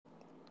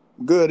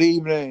Good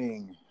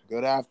evening,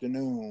 good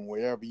afternoon,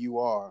 wherever you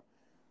are.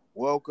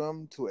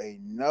 Welcome to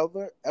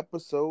another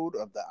episode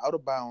of the Out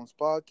of Bounds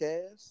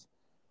podcast.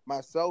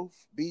 Myself,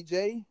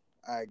 BJ,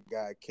 I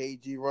got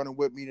KG running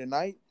with me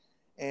tonight,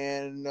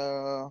 and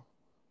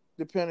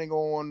depending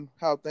on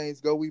how things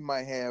go, we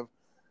might have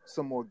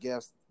some more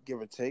guests,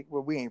 give or take,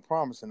 but we ain't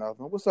promising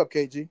nothing. What's up,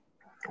 KG?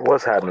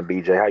 What's happening,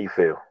 BJ? How you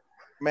feel?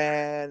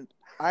 Man,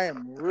 I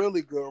am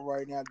really good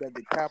right now that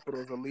the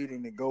Capitals are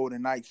leading the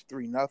Golden Knights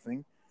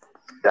 3-0.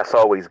 That's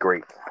always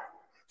great.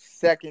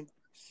 Second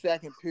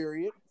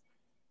period.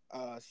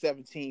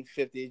 17:50.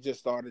 It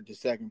just started the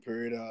second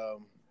period.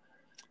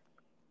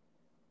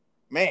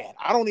 Man,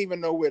 I don't even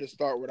know where to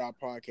start with our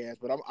podcast,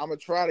 but I'm gonna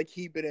try to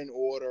keep it in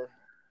order.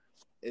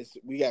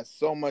 We got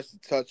so much to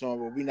touch on,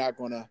 but we're not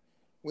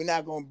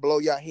gonna blow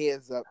your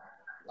heads up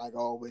like I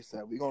always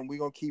said. We're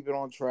gonna keep it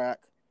on track.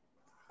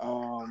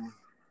 Um,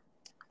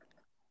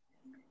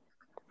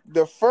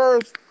 the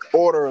first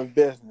order of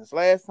business.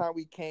 Last time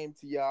we came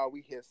to y'all,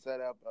 we had set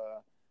up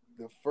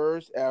the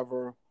first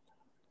ever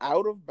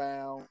out of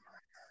bound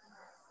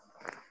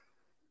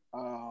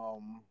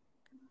um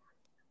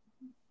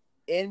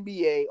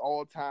NBA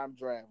all-time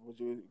draft, which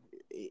was,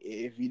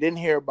 if you didn't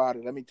hear about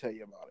it, let me tell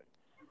you about it.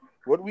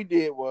 What we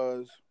did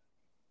was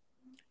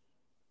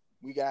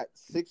we got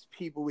 6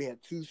 people. We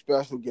had 2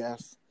 special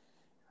guests,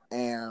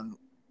 and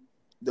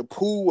the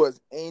pool was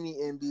any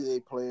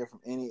NBA player from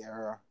any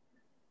era.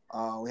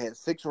 We had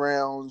 6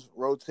 rounds,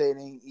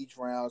 rotating each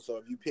round. So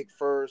if you pick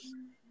first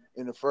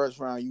in the first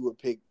round, you would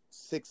pick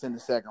 6 in the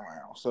second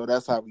round. So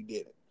that's how we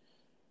did it.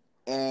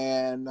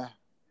 And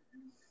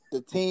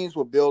the teams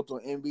were built on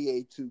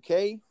NBA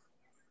 2K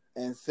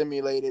and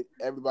simulated.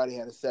 Everybody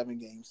had a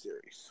 7-game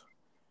series.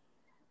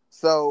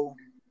 So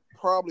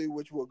probably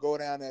which will go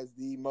down as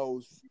the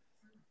most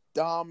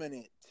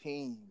dominant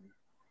team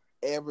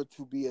ever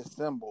to be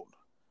assembled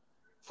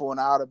for an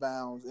out of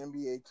bounds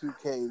NBA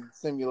 2K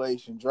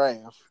simulation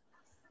draft.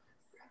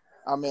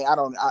 I mean,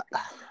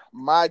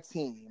 my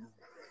team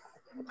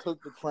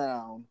took the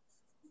crown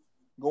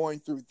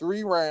going through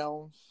 3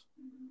 rounds,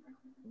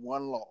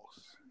 1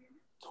 loss,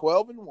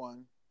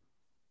 12-1.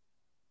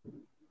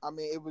 I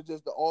mean, it was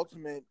just the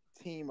ultimate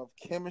team of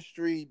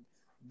chemistry,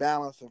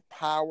 balance of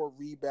power,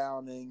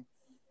 rebounding.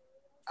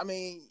 I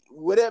mean,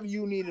 whatever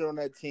you needed on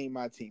that team,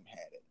 my team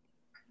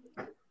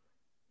had it.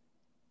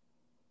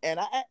 And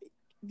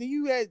do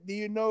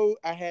you know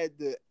I had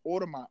to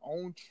order my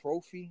own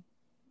trophy?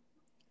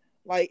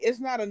 Like, it's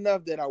not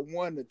enough that I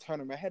won the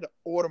tournament. I had to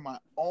order my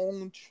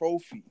own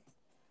trophy.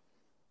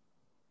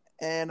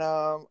 And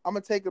I'm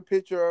gonna take a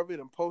picture of it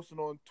and post it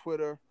on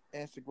Twitter,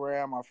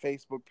 Instagram, our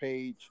Facebook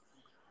page.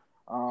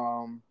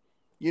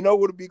 You know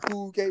what would be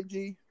cool,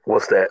 KG?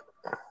 What's that?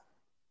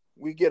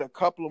 We get a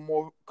couple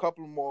more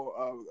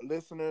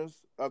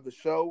listeners of the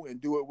show and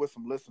do it with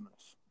some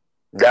listeners.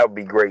 That would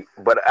be great.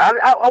 But I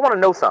want to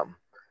know something.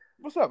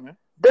 What's up, man?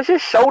 Does your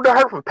shoulder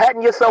hurt from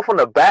patting yourself on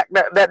the back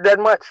that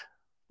much?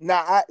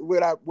 Now,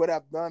 what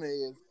I've done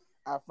is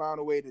I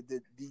found a way to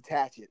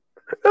detach it,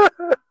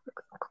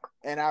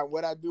 and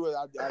what I do is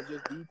I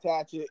just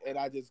detach it and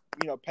I just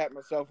pat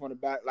myself on the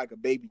back like a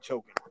baby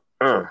choking.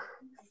 Mm.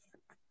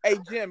 Hey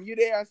Jim, you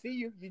there? I see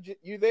you.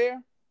 You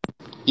there?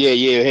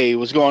 Yeah. Hey,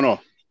 what's going on?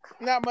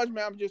 Not much,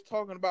 man. I'm just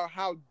talking about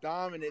how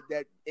dominant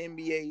that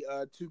NBA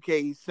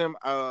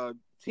 2K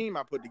team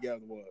I put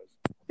together was.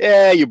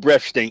 Yeah, your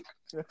breath stink.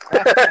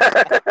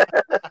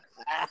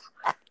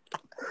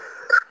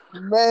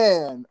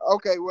 Man,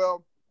 okay,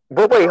 well.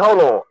 But wait, hold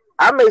on.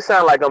 I may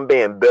sound like I'm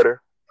being bitter.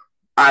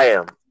 I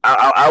am.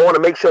 I want to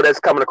make sure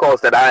that's coming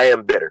across that I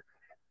am bitter.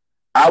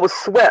 I was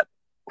swept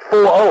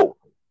 4-0.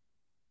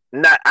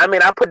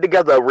 I put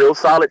together a real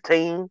solid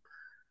team,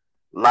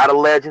 a lot of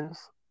legends,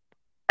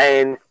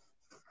 and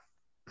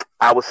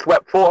I was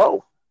swept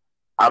 4-0.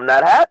 I'm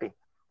not happy.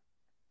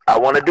 I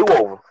want a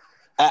do-over.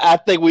 I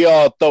think we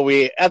all thought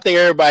I think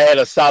everybody had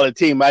a solid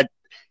team.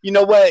 You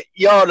know what?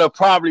 Y'all will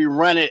probably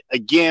run it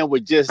again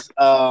with just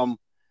a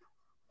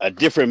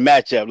different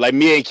matchup. Like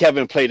me and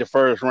Kevin played the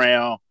first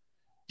round,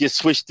 just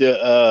switch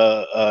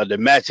the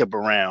matchup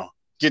around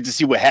just to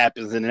see what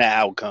happens in that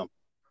outcome.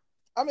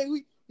 I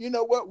mean, you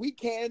know what? We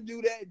can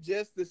do that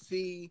just to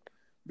see,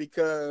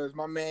 because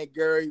my man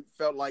Gary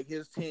felt like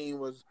his team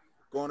was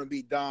going to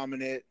be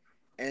dominant,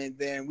 and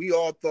then we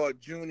all thought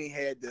Junie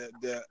had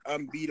the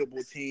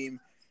unbeatable team.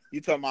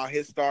 You talking about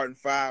his starting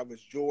 5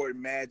 was Jordan,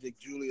 Magic,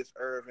 Julius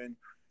Erving,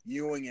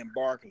 Ewing, and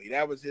Barkley.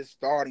 That was his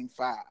starting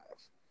 5.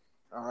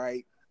 All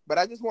right. But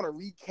I just want to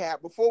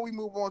recap before we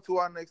move on to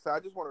our next side. I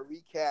just want to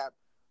recap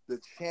the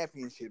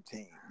championship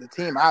team, the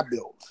team I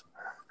built.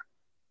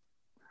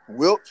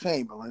 Wilt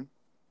Chamberlain,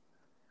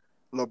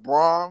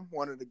 LeBron,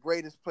 one of the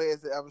greatest players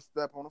to ever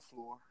step on the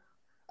floor.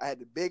 I had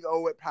the big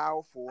O at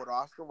power forward,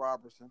 Oscar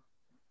Robertson.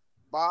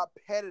 Bob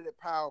Pettit at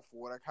power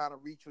forward. I kind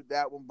of reached with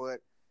that one, but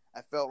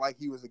I felt like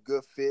he was a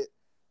good fit.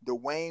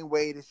 Dwayne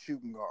Wade is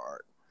shooting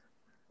guard.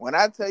 When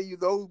I tell you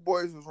those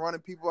boys was running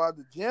people out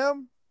the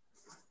gym,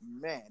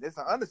 man, it's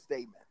an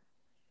understatement.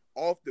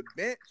 Off the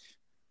bench,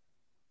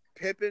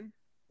 Pippen,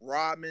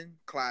 Rodman,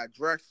 Clyde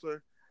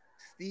Drexler,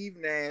 Steve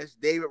Nash,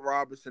 David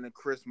Robertson, and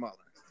Chris Mullin.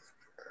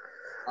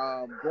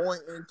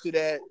 Going into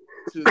that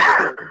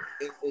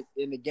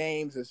in the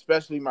games,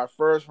 especially my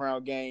first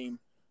round game,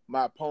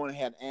 my opponent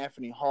had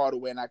Anthony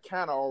Hardaway, and I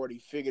kind of already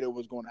figured it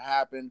was going to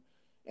happen.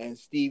 And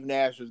Steve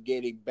Nash was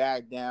getting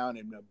back down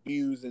and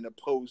abused in the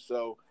post.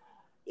 So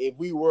if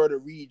we were to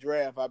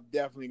redraft, I'm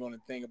definitely going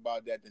to think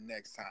about that the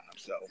next time.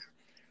 So,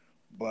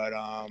 but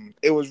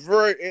it was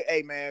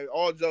hey man,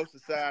 all jokes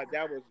aside,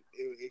 it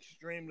was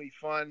extremely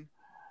fun.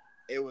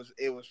 It was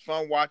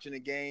fun watching the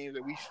games,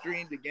 and we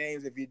streamed the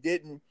games. If you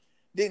didn't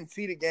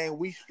see the game,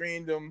 we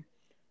streamed them.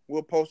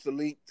 We'll post a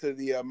link to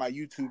the my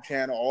YouTube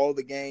channel. All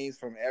the games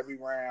from every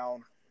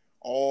round,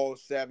 all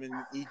 7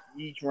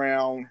 each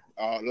round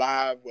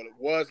live. Well, it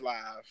was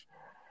live,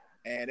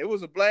 and it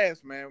was a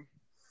blast, man.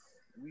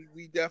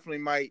 We definitely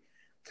might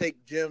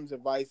take Jim's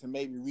advice and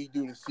maybe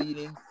redo the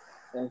seating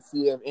and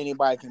see if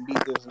anybody can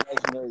beat this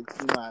legendary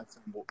T-line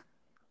symbol.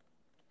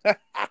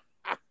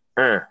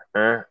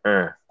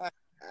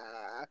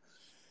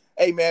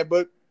 Hey man,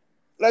 but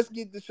let's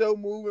get the show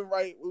moving.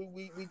 Right,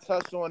 we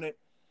touched on it.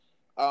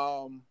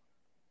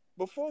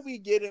 Before we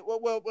get it,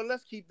 well,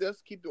 let's keep the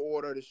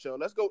order of the show.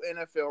 Let's go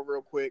NFL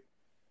real quick,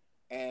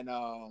 and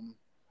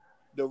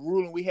the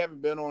ruling. We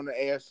haven't been on the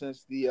air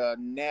since the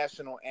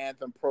national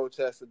anthem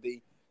protest of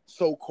the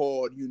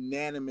so-called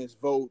unanimous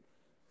vote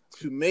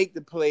to make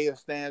the players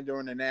stand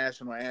during the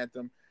national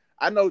anthem.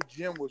 I know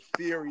Jim was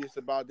furious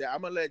about that.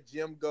 I'm gonna let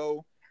Jim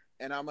go,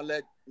 and I'm gonna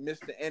let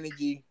Mr.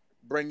 Energy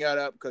bring that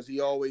up because he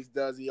always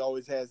does. He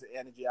always has the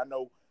energy. I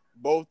know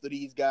both of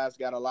these guys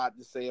got a lot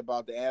to say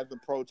about the anthem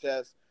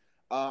protest.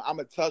 I'm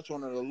going to touch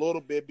on it a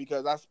little bit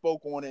because I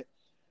spoke on it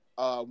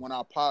when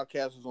our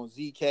podcast was on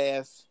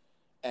Zcast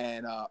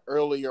and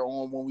earlier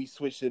on when we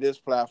switched to this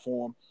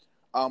platform.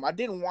 I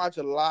didn't watch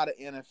a lot of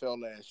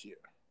NFL last year.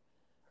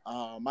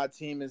 My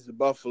team is the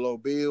Buffalo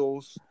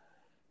Bills.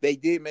 They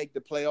did make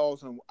the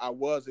playoffs, and I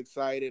was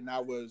excited, and I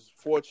was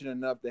fortunate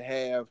enough to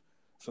have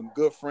some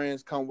good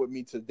friends come with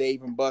me to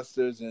Dave &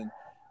 Buster's and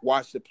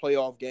watch the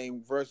playoff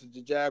game versus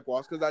the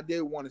Jaguars because I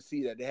did want to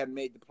see that. They hadn't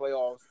made the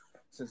playoffs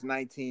since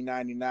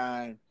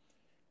 1999,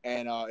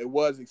 and it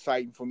was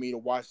exciting for me to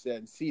watch that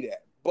and see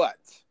that. But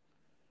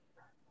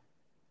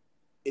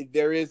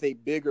there is a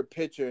bigger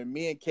picture, and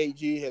me and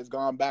KG has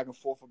gone back and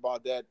forth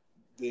about that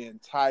the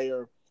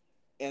entire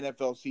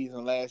NFL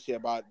season last year,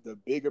 about the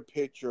bigger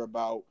picture,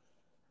 about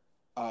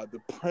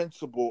the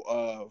principle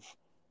of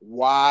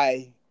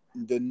why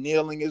the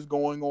kneeling is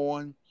going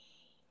on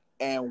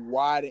and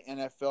why the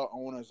NFL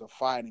owners are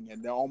fighting,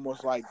 and they're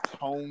almost like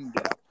tone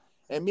deaf.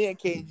 And me and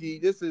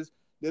KG, this is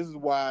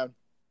why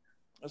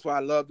that's why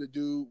I love to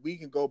do. We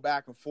can go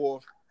back and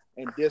forth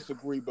and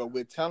disagree, but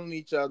we're telling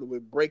each other, we're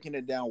breaking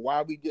it down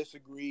why we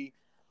disagree,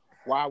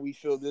 why we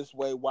feel this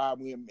way, why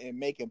we and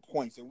making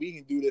points. And we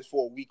can do this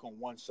for a week on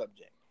one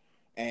subject.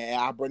 And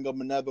I'll bring up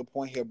another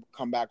point, he'll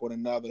come back with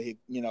another.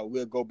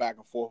 We'll go back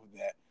and forth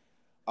with that.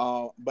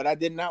 But I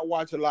did not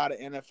watch a lot of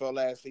NFL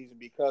last season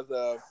because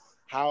of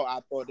how I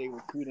thought they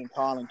were treating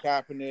Colin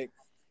Kaepernick,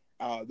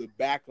 the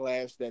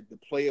backlash that the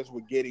players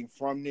were getting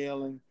from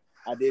kneeling.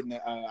 I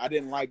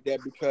didn't like that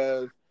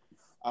because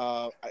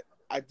I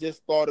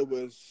just thought it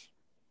was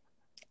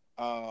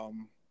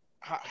I'm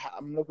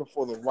looking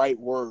for the right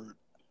word.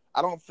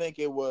 I think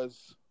it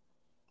was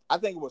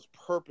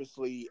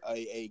purposely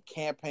a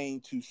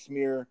campaign to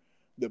smear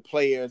the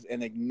players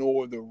and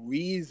ignore the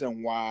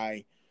reason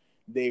why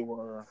they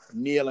were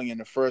kneeling in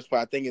the first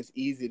place. I think it's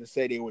easy to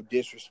say they were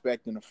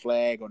disrespecting the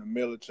flag or the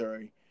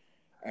military.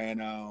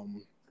 And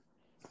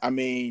I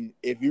mean,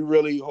 if you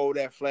really hold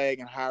that flag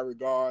in high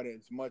regard,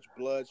 as much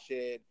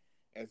bloodshed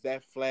as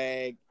that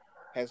flag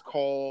has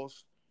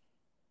caused,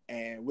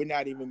 and we're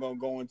not even going to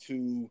go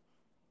into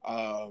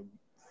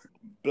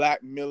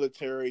black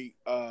military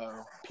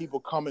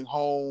people coming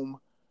home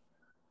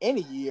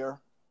any year,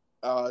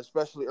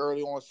 especially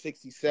early on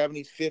 60s,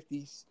 70s,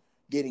 50s,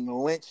 getting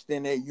lynched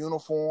in their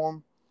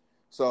uniform.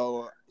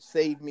 So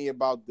save me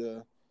about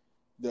the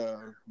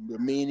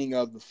meaning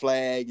of the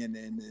flag and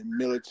the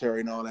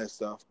military and all that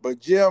stuff. But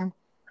Jim,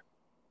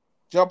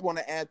 jump on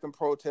the anthem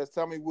protest.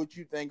 Tell me what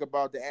you think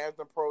about the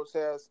anthem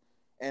protest,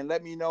 and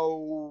let me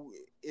know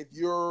if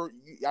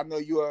I know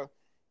you're a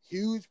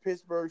huge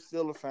Pittsburgh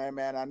Steelers fan,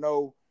 man. I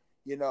know,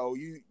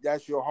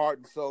 that's your heart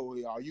and soul.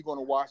 Are you going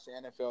to watch the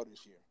NFL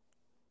this year?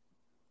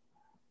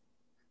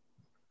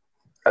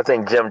 I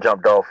think Jim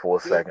jumped off for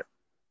a second.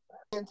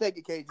 Take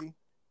it, KG.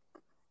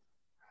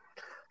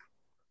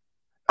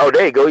 Oh,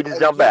 there you go. He just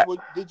jumped back.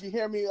 Did you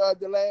hear me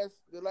the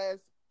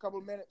last couple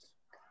of minutes?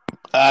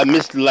 I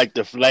missed like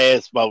the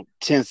last about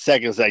 10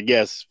 seconds, I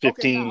guess,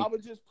 15. Okay, I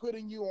was just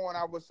putting you on.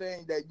 I was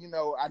saying that,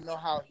 I know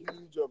how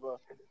huge of a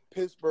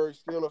Pittsburgh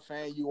Steelers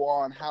fan you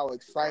are and how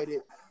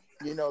excited,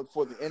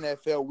 for the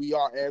NFL we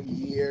are every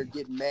year,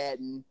 getting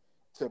Madden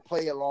to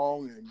play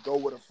along and go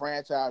with a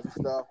franchise and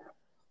stuff.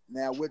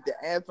 Now, with the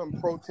anthem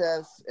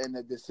protests and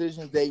the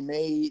decisions they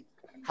made,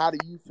 how do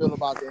you feel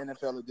about the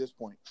NFL at this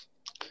point?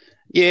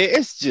 Yeah,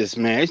 it's just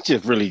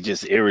really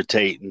just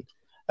irritating.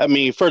 I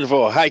mean, first of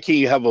all, how can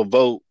you have a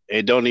vote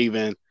and don't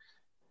even,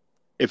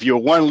 if you're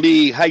one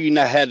league, how you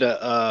not had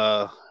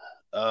a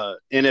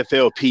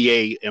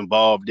NFLPA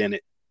involved in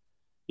it?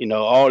 You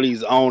know, all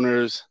these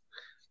owners.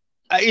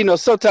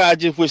 Sometimes I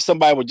just wish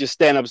somebody would just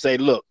stand up and say,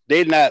 look,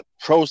 they're not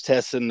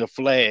protesting the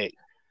flag.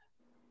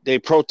 They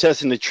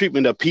protesting the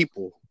treatment of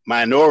people,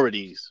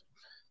 minorities.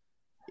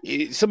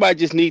 Somebody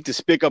just needs to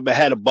speak up and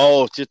have the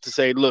balls just to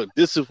say, look,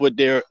 this is what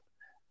they're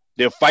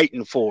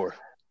fighting for.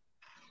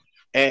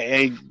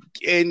 And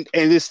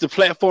it's the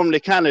platform to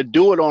kind of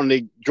do it on,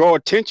 to draw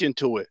attention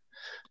to it.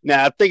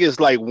 Now, I think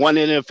it's like one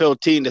NFL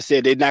team that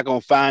said they're not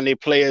going to fine their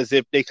players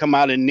if they come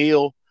out and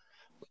kneel.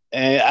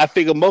 And I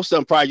figure most of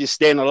them probably just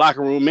stay in the locker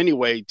room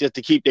anyway, just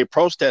to keep their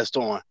protest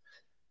on.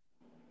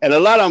 And a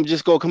lot of them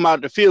just go come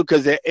out the field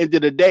because at the end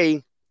of the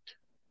day,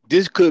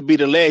 this could be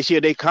the last year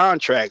of their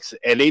contracts,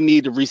 and they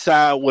need to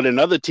re-sign with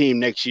another team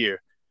next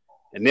year.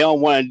 And they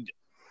don't want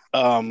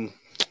to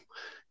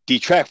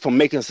detract from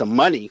making some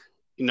money,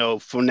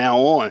 from now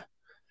on.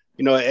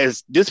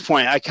 At this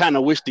point, I kind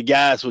of wish the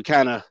guys would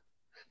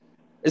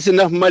it's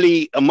enough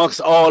money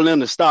amongst all of them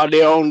to start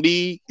their own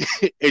league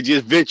and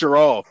just venture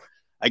off.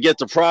 I guess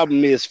the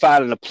problem is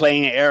finding a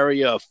playing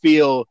area, a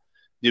field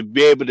to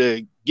be able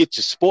to get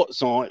your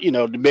sports on,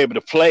 to be able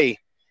to play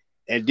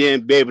and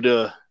then be able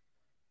to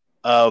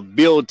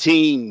build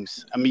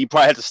teams. I mean, you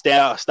probably have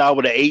to start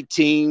with an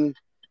 18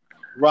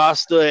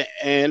 roster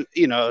and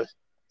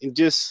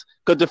just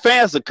because the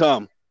fans will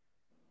come.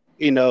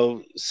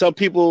 Some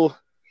people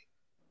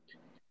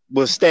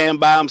will stand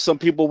by them, some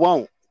people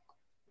won't.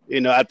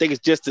 I think it's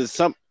just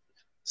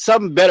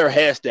something better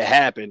has to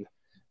happen.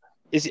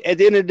 It's at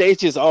the end of the day,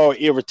 it's just all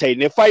irritating.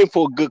 They're fighting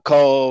for a good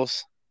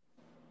cause.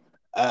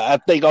 I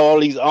think all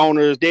these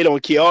owners, they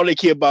don't care. All they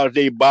care about is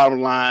their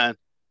bottom line.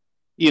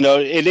 And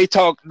they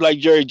talk like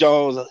Jerry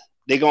Jones.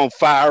 They're going to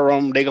fire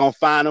them. They're going to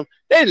fine them.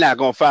 They're not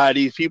going to fire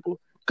these people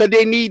because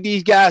they need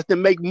these guys to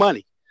make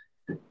money.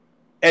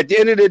 At the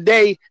end of the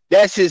day,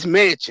 that's his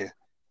mansion.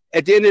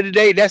 At the end of the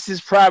day, that's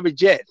his private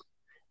jet.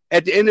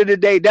 At the end of the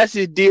day, that's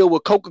his deal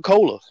with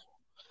Coca-Cola.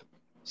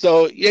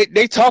 So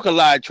they talk a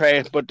lot of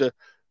trash, but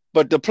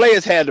the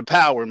players had the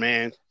power,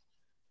 man.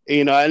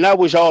 And I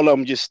wish all of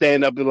them just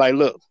stand up and like,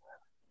 look,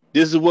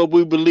 this is what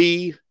we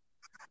believe.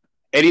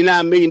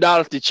 $89 million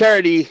to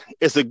charity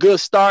is a good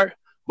start,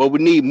 but we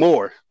need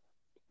more.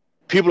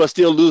 People are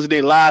still losing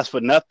their lives for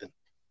nothing.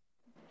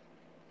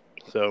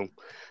 So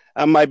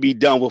I might be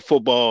done with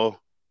football.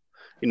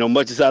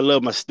 Much as I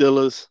love my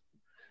Steelers,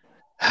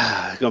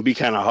 it's going to be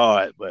kind of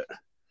hard, but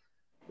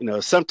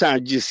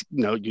sometimes just,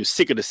 you're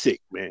sick of the sick,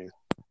 man.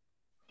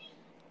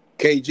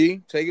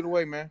 KG, take it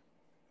away, man.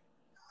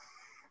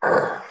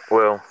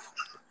 Well,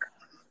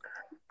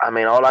 I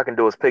mean, all I can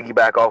do is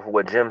piggyback off of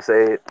what Jim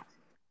said.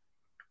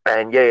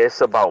 And yeah,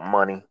 it's about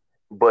money.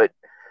 But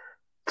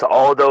to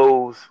all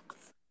those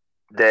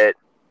that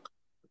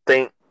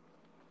think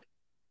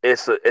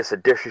it's a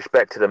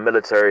disrespect to the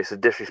military, it's a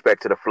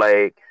disrespect to the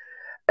flag,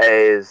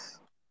 as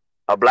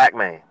a black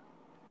man.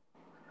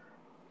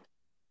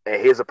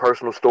 And here's a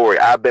personal story.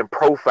 I've been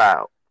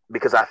profiled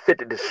because I fit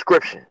the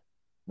description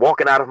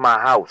walking out of my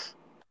house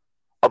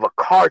of a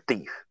car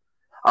thief.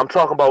 I'm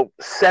talking about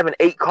 7,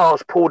 8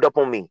 cars pulled up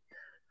on me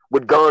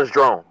with guns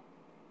drawn.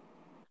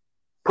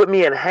 Put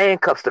me in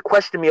handcuffs to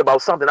question me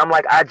about something. I'm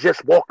like, I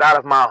just walked out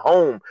of my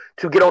home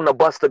to get on the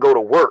bus to go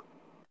to work.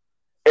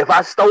 If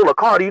I stole a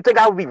car, do you think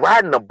I would be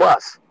riding a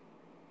bus?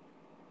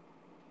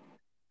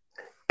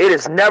 It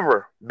has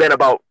never been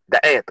about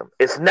the anthem.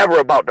 It's never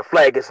about the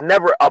flag. It's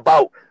never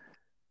about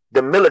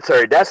the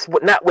military. That's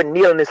not what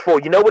kneeling is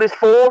for. You know what it's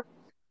for?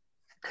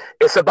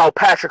 It's about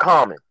Patrick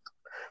Harmon,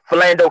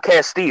 Philando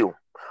Castile,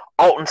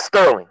 Alton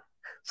Sterling,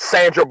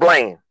 Sandra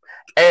Bland,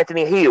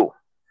 Anthony Hill,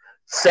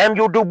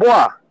 Samuel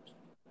Dubois,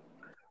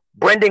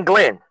 Brendan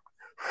Glenn,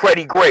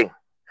 Freddie Gray,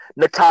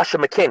 Natasha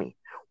McKinney,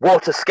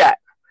 Walter Scott,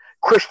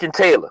 Christian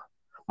Taylor,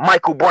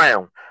 Michael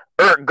Brown,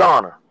 Eric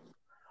Garner,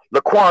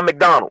 Laquan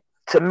McDonald,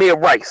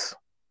 Tamir Rice,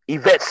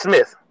 Yvette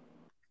Smith,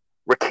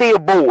 Rakia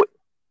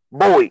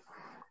Boyd,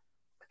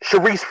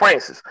 Sharice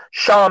Francis,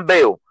 Sean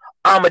Bell,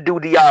 Amadou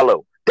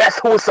Diallo. That's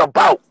who it's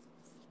about.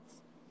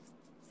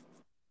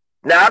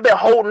 Now, I've been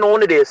holding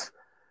on to this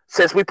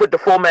since we put the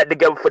format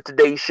together for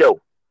today's show.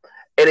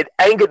 And it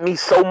angered me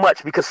so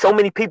much because so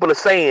many people are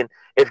saying,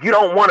 if you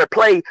don't want to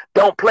play,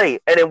 don't play.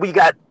 And then we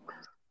got,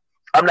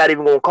 I'm not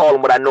even going to call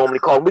them what I normally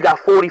call them. We got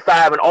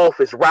 45 in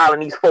office riling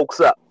these folks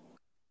up.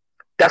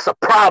 That's a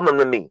problem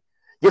to me.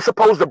 You're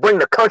supposed to bring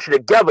the country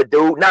together,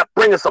 dude, not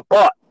bring us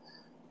apart.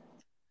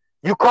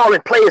 You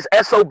calling players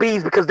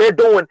SOBs because they're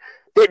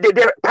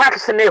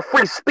practicing their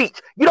free speech.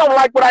 You don't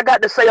like what I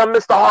got to say? I'm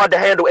Mr. Hard to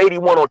Handle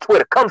 81 on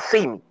Twitter. Come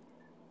see me.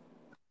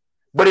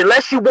 But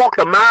unless you walk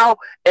a mile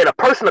in a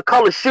person of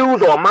color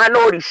shoes or a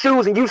minority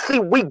shoes and you see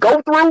what we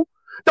go through,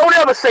 don't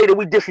ever say that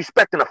we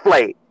disrespecting the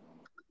flag.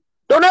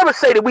 Don't ever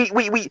say that we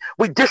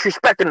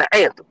disrespecting the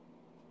anthem.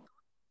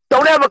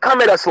 Don't ever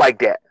come at us like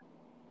that.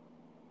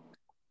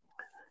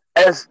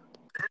 As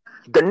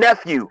the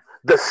nephew,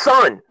 the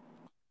son,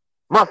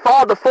 my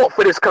father fought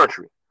for this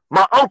country.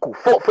 My uncle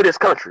fought for this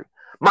country.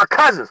 My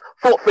cousins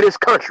fought for this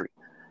country.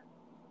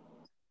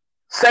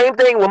 Same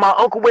thing when my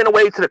uncle went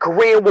away to the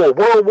Korean War,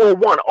 World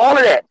War I, all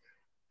of that.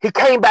 He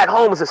came back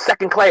home as a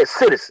second-class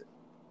citizen.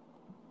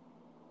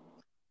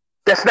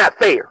 That's not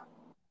fair.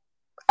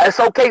 It's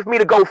okay for me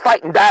to go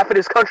fight and die for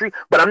this country,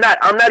 but I'm not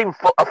even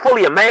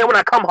fully a man when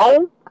I come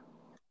home.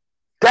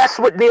 That's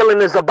what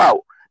kneeling is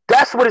about.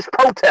 That's what it's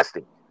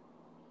protesting.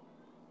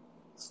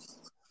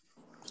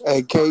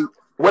 Hey, Kate.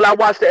 Will I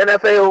watch the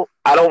NFL?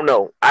 I don't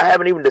know. I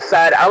haven't even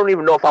decided. I don't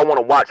even know if I want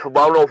to watch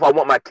football. I don't know if I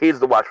want my kids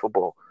to watch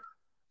football.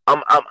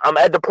 I'm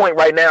at the point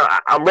right now.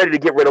 I'm ready to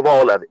get rid of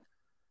all of it,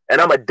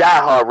 and I'm a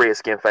diehard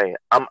Redskin fan.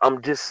 I'm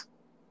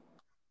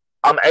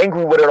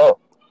angry with it all.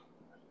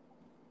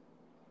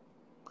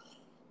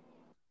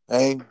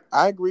 Hey,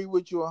 I agree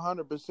with you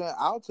 100%.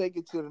 I'll take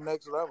it to the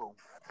next level.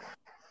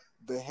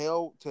 To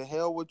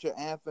hell with your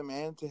anthem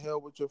and to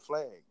hell with your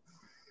flag,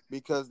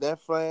 because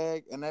that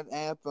flag and that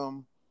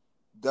anthem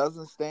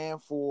doesn't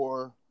stand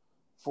for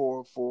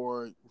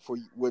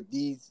what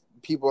these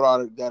people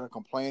that are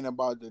complaining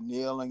about the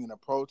kneeling and the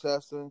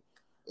protesting.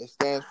 It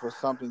stands for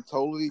something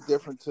totally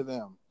different to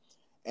them.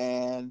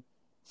 And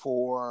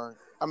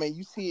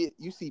you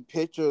see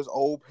pictures,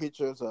 old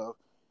pictures of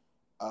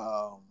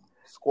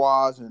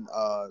squads and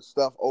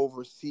stuff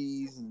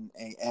overseas and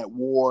at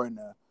war, and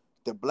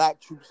the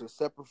black troops are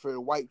separate from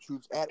the white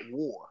troops at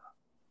war.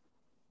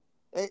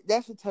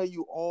 That should tell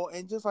you all.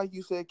 And just like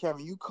you said,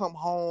 Kevin, you come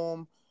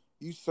home,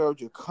 you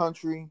served your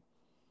country,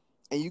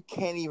 and you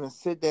can't even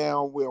sit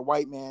down where a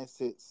white man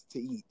sits to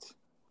eat.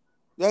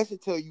 That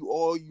should tell you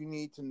all you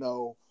need to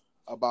know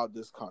about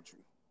this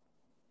country.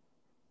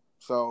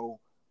 So,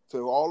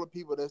 to all the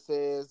people that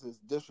says it's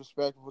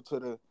disrespectful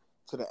to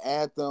the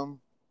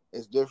anthem,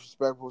 it's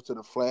disrespectful to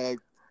the flag,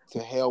 to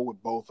hell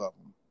with both of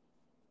them.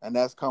 And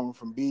that's coming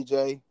from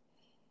BJ.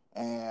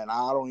 And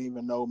I don't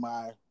even know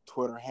my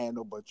Twitter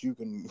handle, but you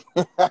can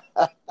you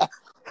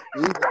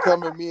can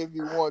come at me if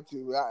you want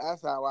to.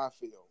 That's how I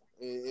feel.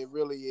 It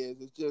really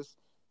is. It's just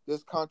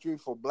this country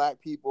for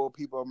black people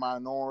of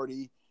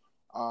minority.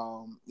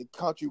 The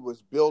country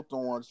was built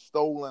on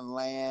stolen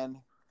land.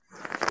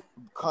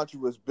 The country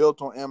was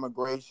built on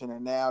immigration,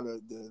 and now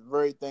the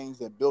very things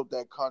that built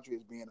that country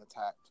is being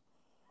attacked.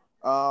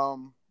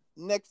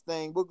 Next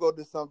thing, we'll go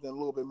to something a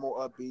little bit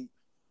more upbeat.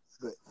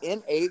 The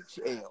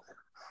NHL.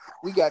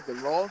 We got the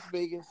Las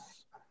Vegas.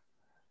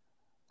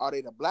 Are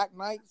they the Black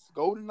Knights?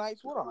 Golden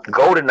Knights? What are they?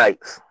 Golden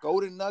Knights.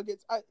 Golden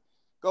Nuggets.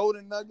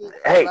 Golden Nuggets.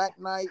 Hey. Black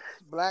Knights.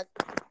 Black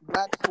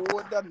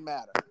Sword. Doesn't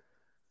matter.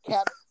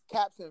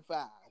 Caps and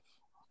 5.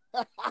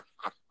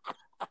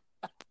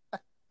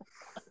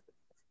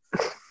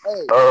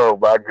 Hey. Oh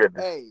my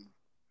goodness. Hey.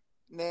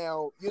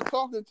 Now you're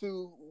talking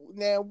to.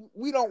 Now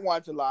we don't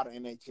watch a lot of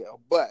NHL,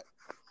 but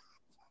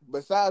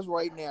besides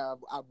right now,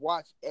 I've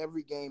watched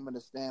every game in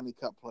the Stanley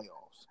Cup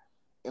playoffs.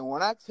 And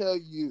when I tell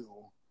you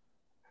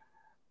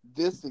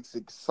this is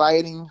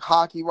exciting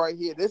hockey right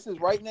here, this is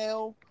right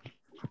now,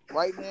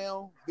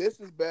 this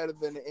is better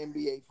than the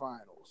NBA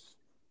Finals.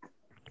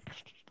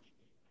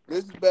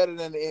 This is better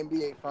than the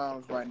NBA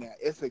Finals right now.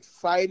 It's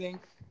exciting.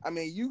 I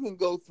mean, you can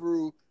go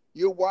through,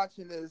 you're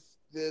watching this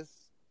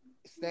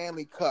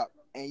Stanley Cup,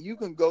 and you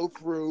can go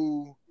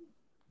through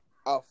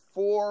a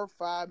 4 or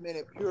 5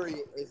 minute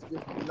period. It's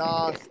just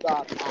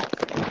nonstop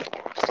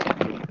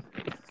action.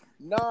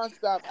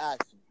 Nonstop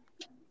action.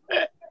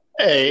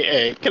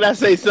 Hey, can I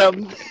say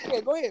something?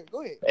 Yeah, go ahead.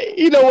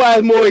 You know why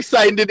it's more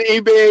exciting than the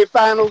NBA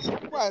Finals?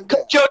 Why is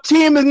Because that? your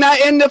team is not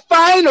in the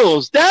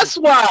finals. That's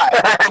why.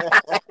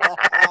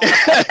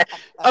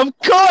 Of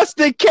course,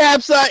 the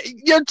Caps are.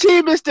 Your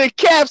team is the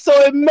Caps, so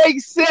it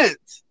makes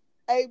sense.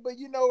 Hey, but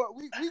you know what?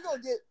 We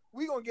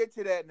gonna get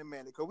to that in a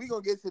minute, because we're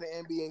gonna get to the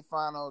NBA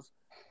Finals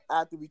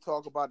after we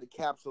talk about the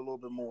Caps a little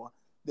bit more.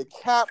 The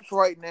Caps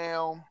right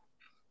now.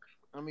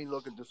 Let me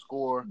look at the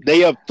score.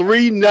 They up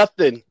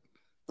 3-0.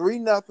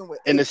 3-0 with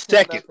in the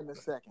second. in the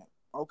second.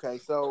 Okay,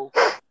 so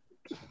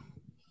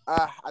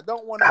I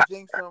don't want to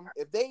jinx them.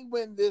 If they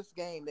win this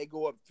game, they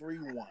go up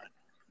 3-1.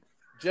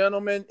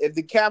 Gentlemen, if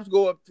the Caps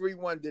go up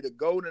 3-1, did the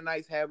Golden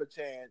Knights have a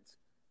chance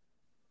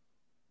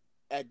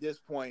at this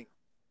point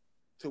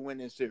to win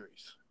this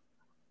series?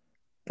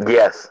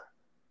 Yes.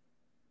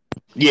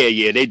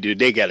 Yeah, they do.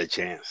 They got a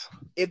chance.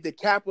 If the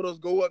Capitals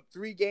go up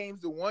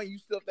 3-1, you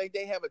still think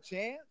they have a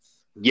chance?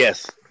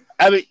 Yes.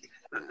 I mean,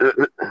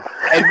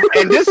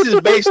 and this is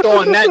based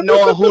on not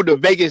knowing who the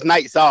Vegas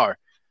Knights are.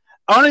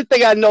 Only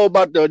thing I know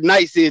about the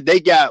Knights is they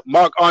got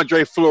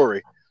Marc-Andre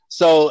Fleury.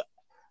 So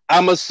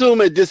I'm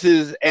assuming this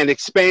is an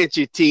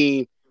expansion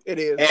team. It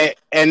is.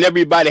 And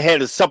everybody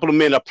had to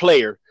supplement a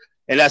player,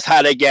 and that's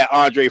how they got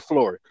Andre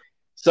Fleury.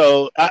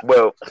 So,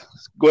 well,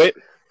 go ahead.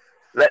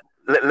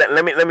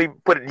 Let me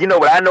put it. You know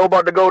what I know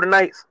about the Golden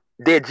Knights?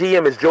 Their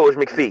GM is George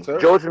McPhee.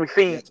 Yes, George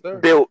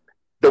McPhee built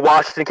the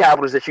Washington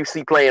Capitals that you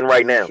see playing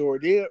right now. Sure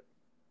did.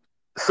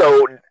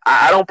 So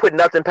I don't put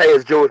nothing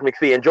past George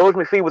McPhee. And George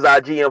McPhee was our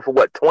GM for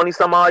what,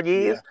 20-some-odd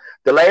years? Yeah.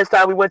 The last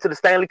time we went to the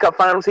Stanley Cup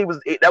Finals,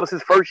 that was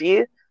his first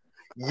year.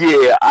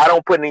 Yeah, I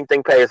don't put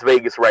anything past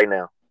Vegas right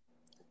now.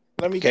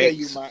 let me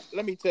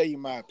tell you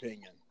my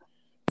opinion.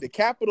 The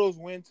Capitals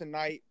win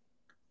tonight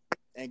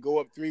and go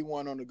up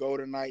 3-1 on the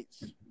Golden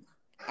Knights.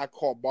 I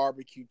call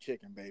barbecue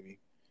chicken, baby.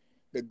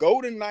 The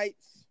Golden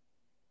Knights,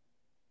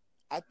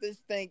 I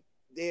just think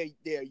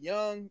they're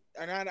young,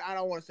 and I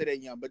don't want to say they're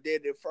young, but they're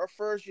the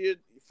first year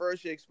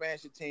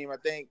expansion team. I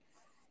think,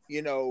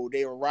 you know,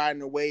 they were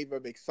riding a wave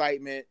of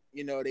excitement.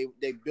 You know,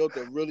 they built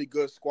a really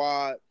good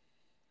squad.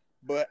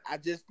 But I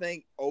just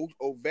think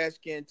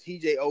Ovechkin,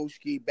 TJ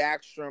Oshie,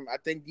 Backstrom, I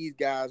think these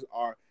guys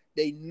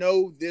they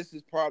know this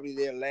is probably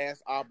their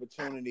last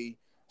opportunity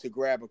to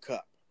grab a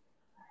cup.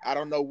 I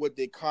don't know what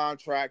their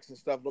contracts and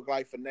stuff look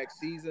like for next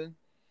season,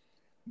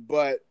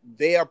 but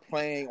they are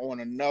playing on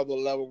another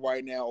level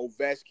right now.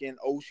 Ovechkin,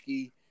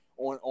 Oshie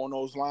on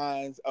those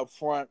lines up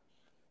front.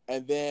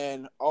 And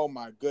then, oh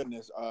my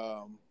goodness,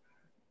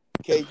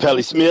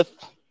 Kelly Smith.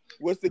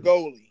 What's the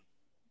goalie?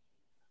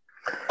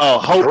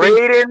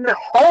 Braden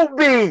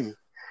Holtby,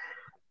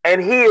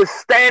 and he is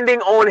standing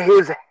on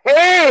his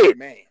head.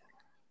 Man,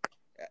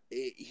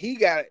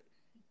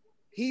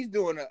 he's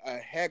doing a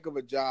heck of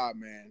a job,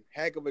 man.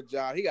 Heck of a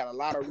job. He got a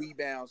lot of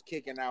rebounds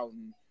kicking out,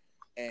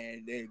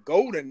 and the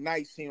Golden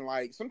Knights seem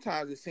like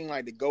sometimes it seems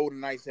like the Golden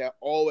Knights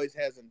always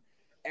has an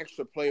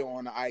extra player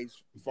on the ice.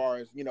 As far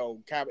as, you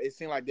know, it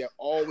seems like they're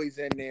always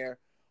in their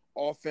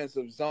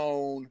offensive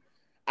zone.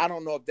 I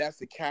don't know if that's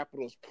the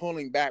Capitals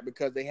pulling back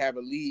because they have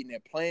a lead and they're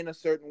playing a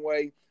certain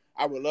way.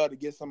 I would love to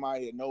get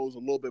somebody that knows a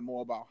little bit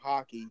more about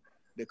hockey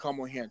to come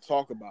on here and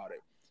talk about it.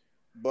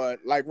 But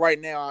like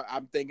right now,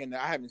 I'm thinking,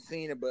 I haven't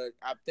seen it, but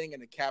I'm thinking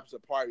the Caps are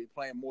probably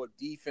playing more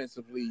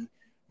defensively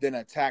than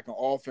attacking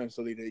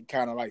offensively to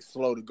kind of like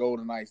slow the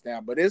Golden Knights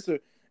down. But it's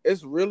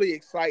really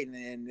exciting,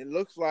 and it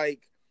looks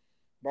like,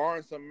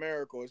 barring some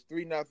miracle, it's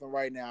 3-0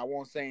 right now. I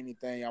won't say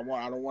anything. I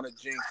don't want to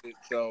jinx it,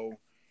 so.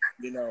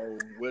 You know,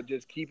 we'll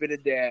just keep it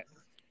at that.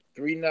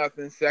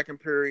 3-0, second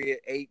period,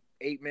 8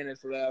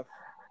 minutes left,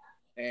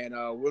 and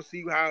we'll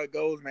see how it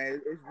goes, man.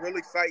 It's really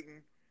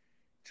exciting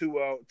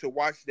to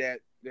watch that.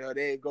 You know,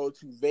 they go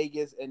to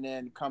Vegas and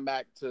then come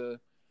back to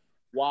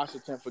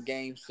Washington for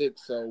Game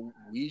 6. So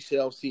we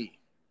shall see.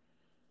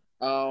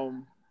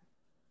 The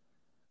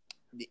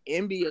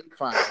NBA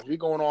Finals. We're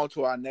going on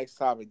to our next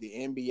topic, the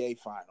NBA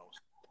Finals.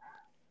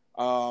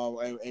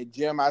 And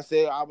Jim, I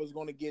said I was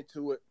going to get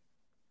to it.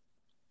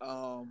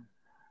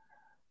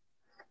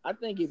 I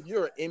think if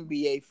you're an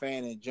NBA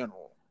fan in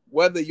general,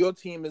 whether your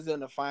team is in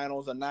the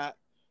finals or not,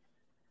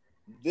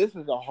 this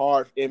is a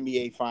hard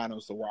NBA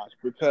Finals to watch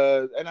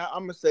because, and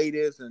I'm gonna say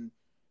this, and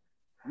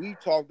we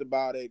talked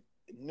about it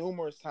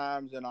numerous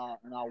times in our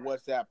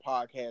WhatsApp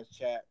podcast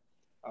chat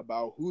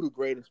about who the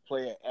greatest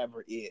player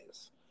ever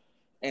is,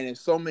 and there's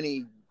so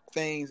many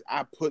things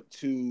I put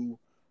to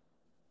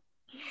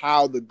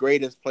how the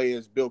greatest player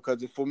is built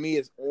because for me,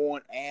 it's on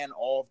and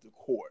off the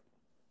court.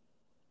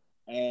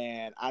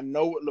 And I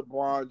know what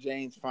LeBron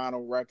James'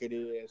 final record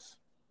is,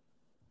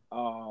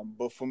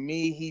 but for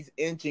me, he's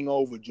inching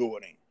over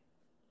Jordan.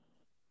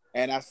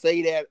 And I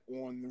say that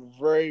on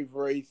very,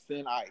 very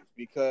thin ice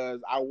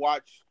because I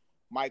watched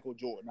Michael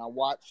Jordan. I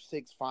watched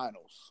 6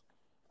 finals.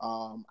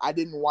 I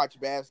didn't watch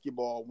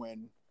basketball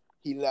when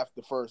he left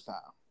the first time.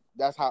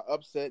 That's how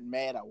upset and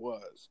mad I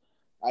was.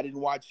 I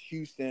didn't watch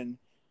Houston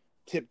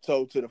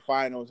tiptoe to the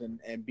finals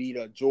and beat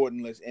a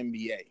Jordanless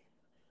NBA.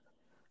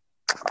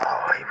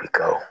 Oh, here we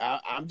go.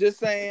 I'm just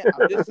saying.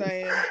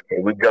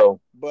 Here we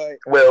go. But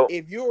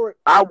if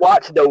I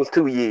watched those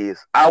 2 years.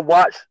 I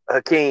watched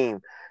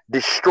Hakeem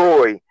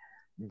destroy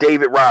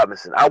David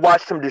Robinson. I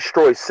watched him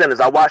destroy centers.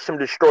 I watched him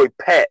destroy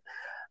Pat.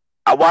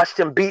 I watched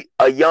him beat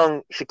a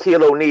young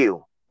Shaquille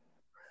O'Neal.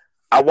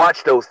 I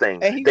watched those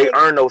things. They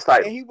earned those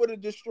titles. And he would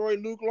have destroyed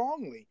Luke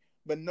Longley.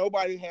 But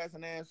nobody has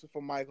an answer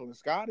for Michael and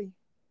Scottie.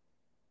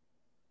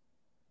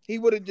 He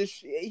would have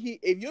just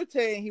if you're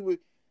saying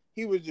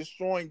he was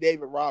destroying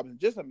David Robinson,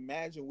 just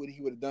imagine what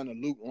he would have done to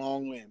Luke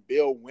Longley and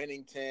Bill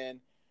Wennington.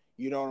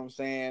 You know what I'm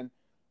saying?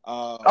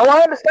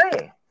 I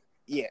understand.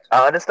 Yeah,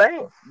 I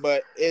understand.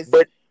 But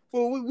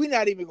we're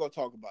not even gonna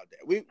talk about that.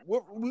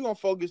 We're gonna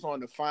focus on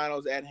the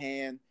finals at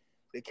hand.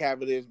 The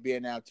Cavaliers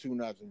being now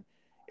 2-0.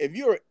 If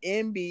you're an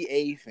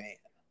NBA fan,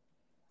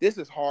 this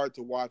is hard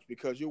to watch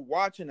because you're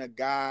watching a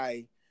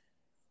guy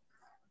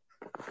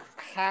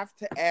have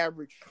to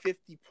average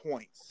 50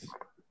 points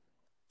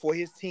for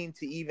his team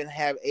to even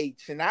have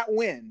to not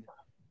win,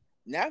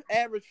 not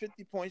average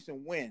 50 points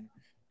and win,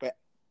 but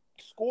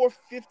score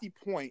 50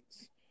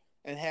 points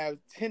and have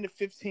 10 to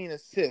 15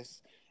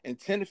 assists and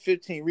 10 to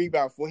 15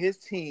 rebounds for his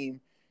team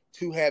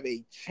to have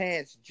a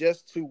chance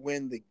just to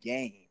win the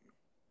game.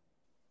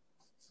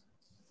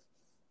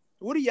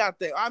 What do y'all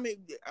think? I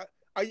mean,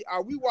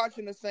 are we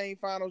watching the same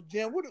finals,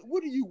 Jim?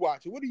 What are you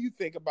watching? What do you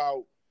think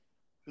about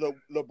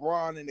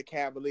LeBron and the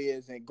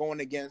Cavaliers and going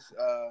against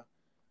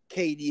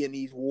KD and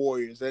these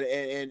Warriors?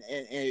 And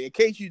in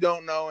case you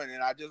don't know,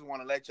 and I just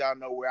want to let y'all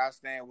know where I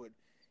stand with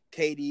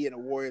KD and the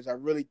Warriors, I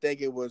really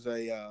think it was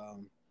a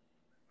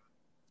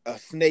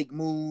snake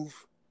move.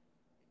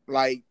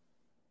 Like,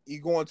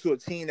 you going to a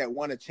team that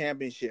won a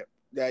championship.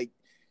 Like,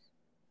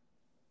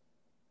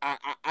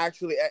 I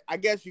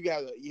guess you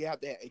have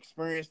to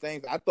experience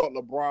things. I thought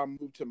LeBron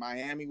moved to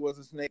Miami was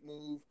a snake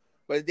move,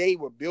 but they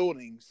were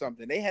building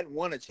something. They hadn't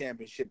won a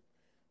championship,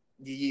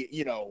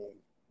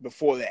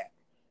 before that.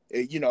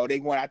 They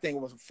won. I think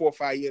it was 4 or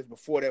 5 years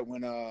before that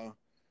when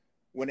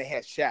they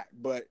had Shaq.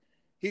 But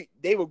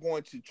they were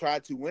going to try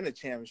to win a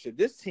championship.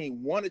 This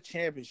team won a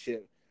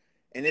championship,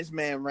 and this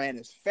man ran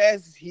as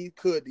fast as he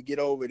could to get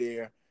over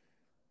there,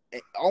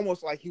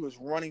 almost like he was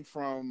running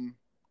from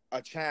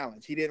a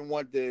challenge. He didn't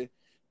want to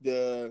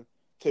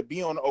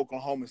be on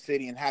Oklahoma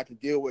City and have to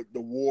deal with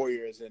the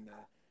Warriors and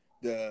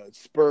the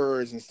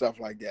Spurs and stuff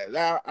like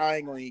that. I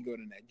ain't gonna even go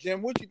to that.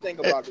 Jim, what you think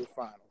about the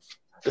finals?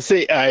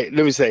 See, all right,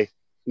 let me say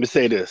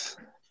this.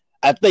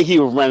 I think he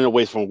was running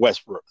away from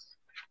Westbrook.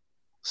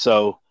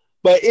 So,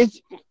 but it's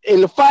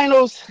in the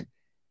finals.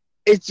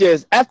 It's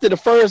just after the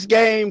first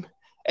game,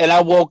 and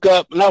I woke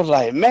up and I was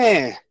like,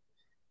 man,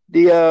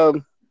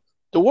 the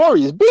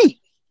Warriors beat.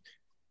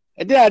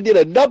 And then I did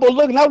a double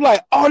look, and I was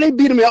like, oh, they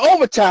beat them in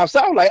overtime.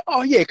 So I was like,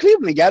 oh, yeah,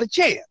 Cleveland got a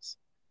chance.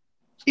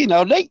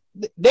 They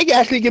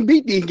actually can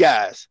beat these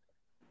guys.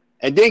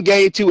 And then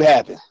game 2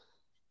 happened.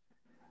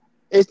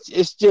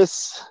 It's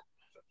just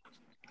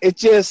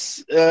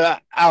I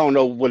don't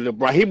know what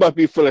LeBron. He must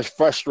be feeling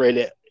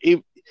frustrated.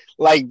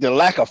 Like the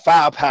lack of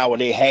firepower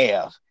they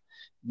have.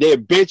 Their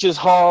bench is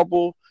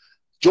horrible.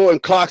 Jordan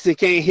Clarkson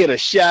can't hit a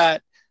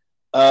shot.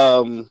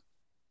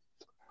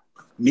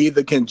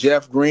 Neither can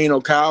Jeff Green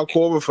or Kyle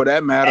Korver, for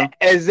that matter.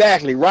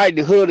 Exactly. Right.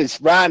 The Hood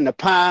is riding the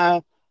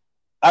pine.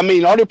 I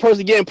mean, the only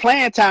person getting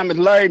playing time is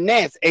Larry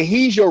Nance, and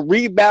he's your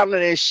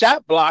rebounder and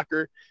shot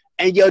blocker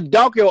and your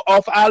dunker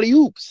off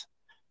alley-oops.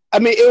 I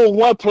mean, it was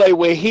one play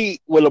where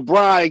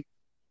LeBron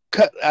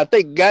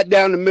got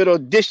down the middle,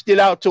 dished it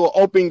out to an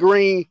open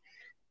Green,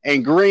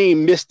 and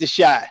Green missed the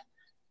shot.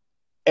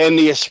 And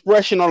the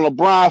expression on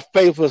LeBron's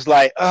face was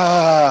like,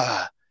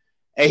 and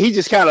he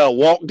just kind of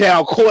walked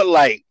down court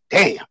like,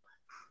 damn.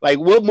 Like,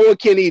 what more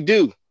can he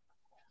do?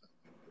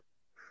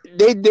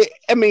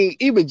 I mean,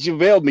 even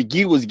JaVale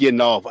McGee was getting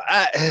off.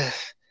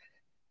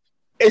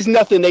 It's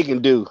nothing they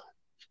can do.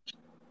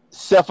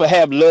 Except for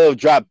have Love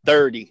drop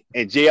 30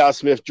 and J.R.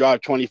 Smith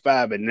drop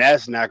 25, and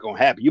that's not going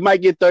to happen. You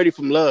might get 30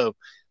 from Love,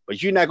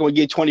 but you're not going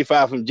to get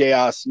 25 from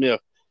J.R.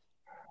 Smith.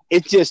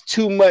 It's just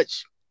too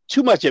much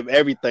of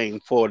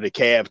everything for the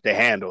Cavs to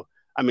handle.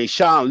 I mean,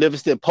 Sean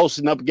Livingston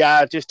posting up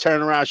guys, just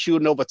turning around,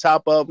 shooting over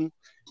top of them.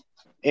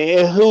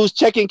 And who's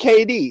checking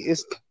KD?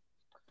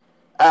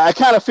 I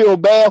kind of feel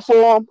bad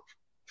for him,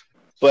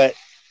 but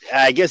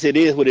I guess it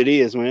is what it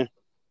is, man.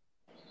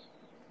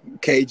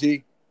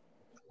 KG.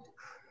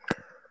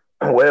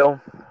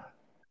 Well,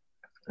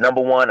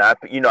 number one, I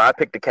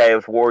picked the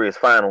Cavs Warriors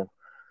final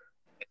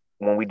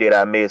when we did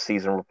our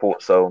mid-season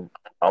report, so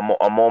I'm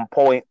on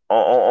point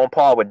on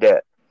par with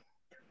that.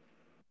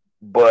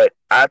 But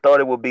I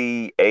thought it would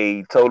be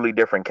a totally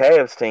different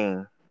Cavs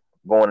team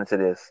going into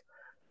this.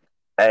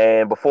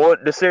 And before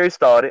the series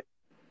started,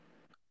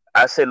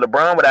 I said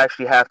LeBron would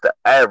actually have to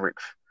average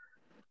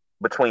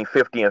between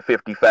 50 and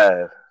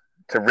 55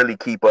 to really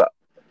keep up.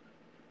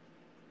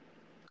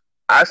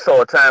 I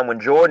saw a time when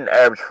Jordan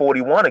averaged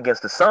 41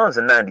 against the Suns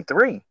in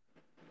 93,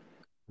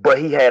 but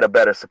he had a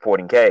better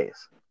supporting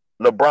cast.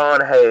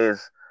 LeBron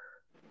has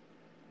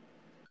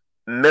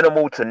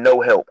minimal to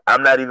no help.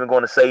 I'm not even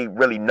going to say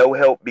really no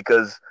help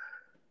because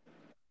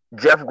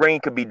Jeff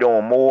Green could be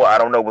doing more. I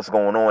don't know what's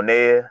going on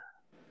there.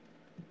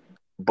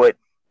 But,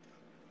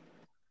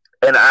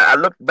 and I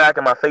looked back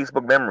at my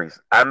Facebook memories.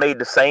 I made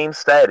the same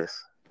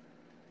status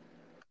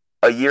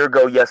a year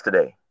ago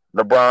yesterday.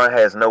 LeBron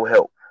has no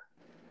help.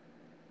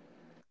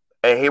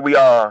 And here we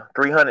are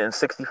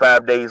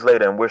 365 days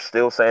later, and we're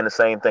still saying the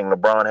same thing.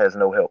 LeBron has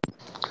no help.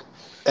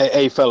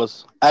 Hey,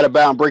 fellas, out of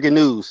bound breaking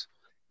news.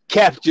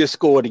 Cap just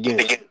scored again.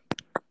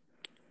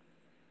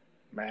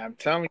 Man, I'm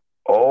telling you.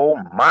 Oh,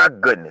 my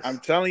goodness. I'm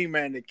telling you,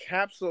 man,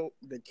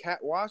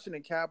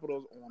 Washington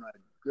Capitals on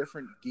a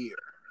different gear.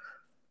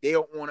 They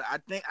don't want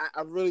to.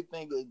 I really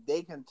think that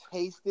they can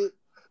taste it,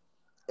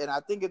 and I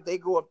think if they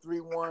go up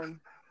 3-1,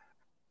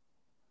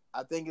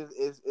 I think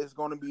it's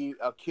going to be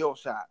a kill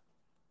shot.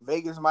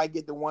 Vegas might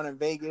get the one in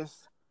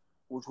Vegas,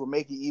 which will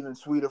make it even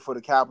sweeter for the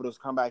Capitals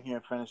to come back here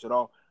and finish it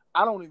off.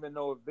 I don't even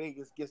know if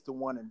Vegas gets the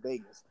one in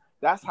Vegas.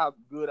 That's how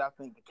good I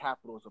think the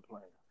Capitals are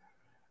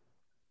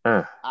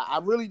playing. I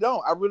really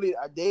don't.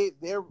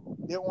 They're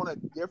on a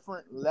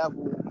different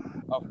level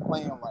of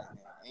playing right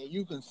now, and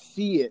you can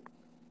see it.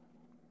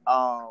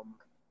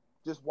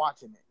 Just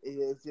watching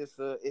it,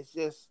 it's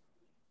just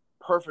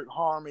perfect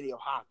harmony of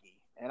hockey.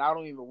 And I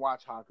don't even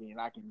watch hockey,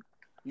 and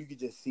you can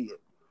just see it.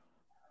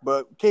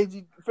 But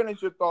KG,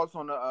 finish your thoughts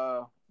on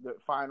the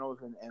finals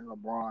and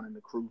LeBron and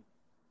the crew.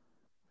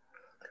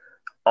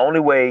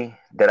 Only way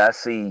that I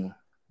see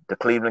the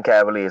Cleveland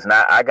Cavaliers,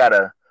 now I got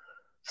a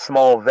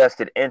small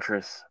vested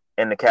interest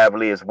in the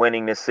Cavaliers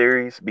winning this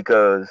series,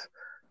 because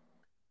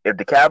if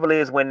the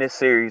Cavaliers win this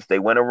series, they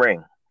win a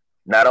ring.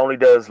 Not only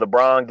does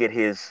LeBron get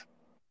his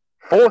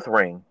 4th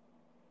ring,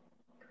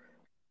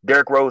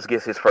 Derrick Rose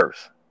gets his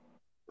 1st.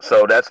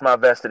 So that's my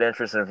vested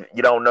interest. If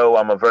you don't know,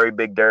 I'm a very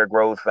big Derrick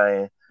Rose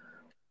fan,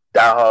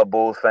 diehard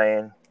Bulls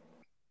fan.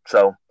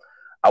 So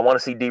I want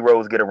to see D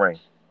Rose get a ring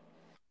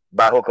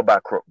by hook or by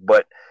crook.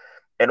 But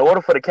in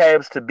order for the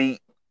Cavs to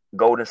beat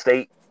Golden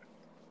State,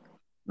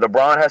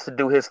 LeBron has to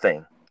do his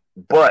thing.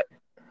 But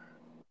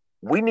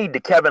we need the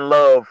Kevin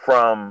Love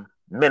from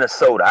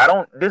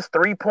Minnesota. This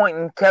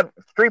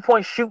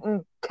 3-point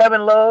shooting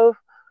Kevin Love.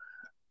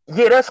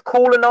 Yeah, that's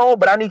cool and all,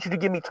 but I need you to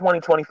give me 20,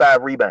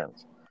 25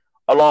 rebounds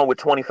along with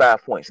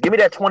 25 points. Give me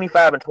that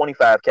 25 and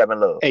 25, Kevin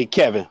Love. Hey,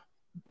 Kevin.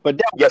 But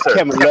that yes,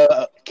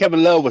 sir.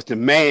 Kevin Love was the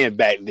man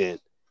back then.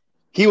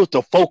 He was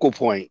the focal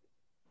point.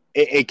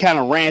 It kind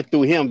of ran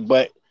through him,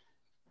 but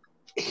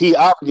he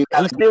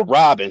still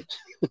robbing.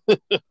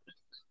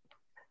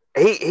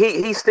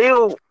 he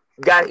still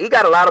got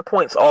a lot of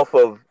points off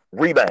of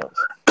rebounds,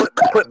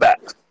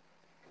 putbacks.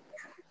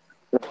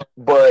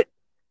 But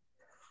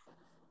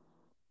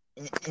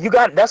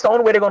that's the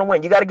only way they're going to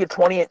win. You got to get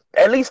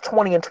at least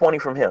 20 and 20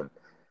 from him.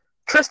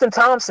 Tristan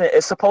Thompson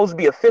is supposed to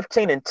be a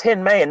 15 and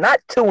 10 man, not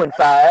 2 and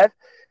 5,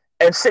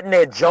 and sitting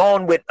there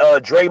jawing with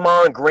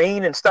Draymond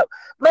Green and stuff.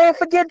 Man,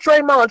 forget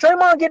Draymond.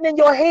 Draymond getting in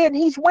your head and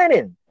he's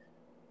winning.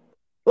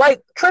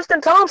 Like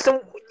Tristan Thompson,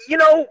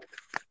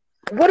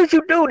 what did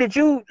you do? Did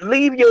you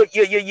leave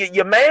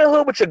your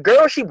manhood with your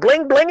girl? She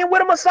blinging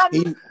with him or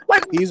something?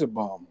 He's a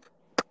bum.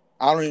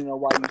 I don't even know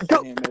why you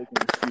sit here making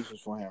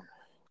excuses for him.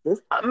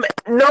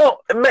 No,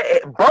 man,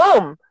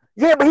 bum.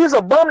 Yeah, but he's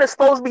a bum that's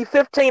supposed to be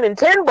 15 and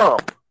 10 bum.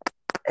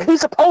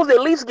 He's supposed to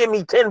at least give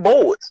me 10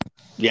 boards.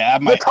 Yeah,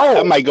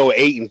 I might go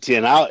 8 and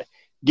 10. I'll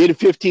get a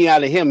 15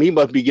 out of him. He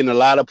must be getting a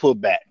lot of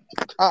putback.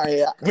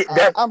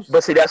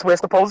 But see, that's where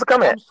it's supposed to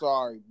come at. I'm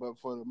sorry, but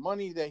for the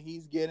money that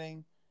he's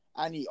getting,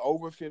 I need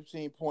over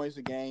 15 points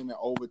a game and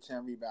over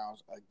 10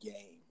 rebounds a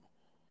game.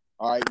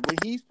 All right, when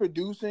he's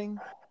producing,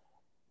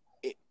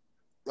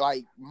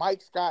 like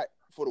Mike Scott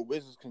for the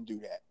Wizards can do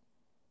that.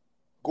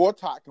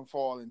 Gortat can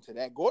fall into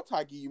that.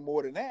 Gortat give you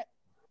more than that.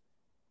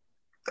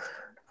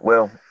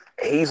 Well,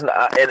 he's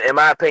not. In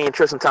my opinion,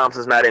 Tristan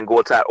Thompson's not in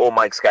Gortat or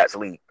Mike Scott's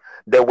league.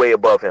 They're way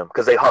above him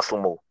because they hustle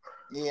more.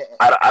 Yeah,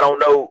 I don't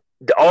know.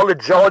 All the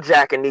jaw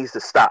jacking needs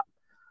to stop.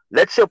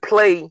 Let your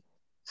play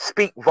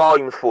speak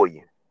volumes for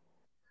you.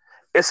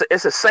 It's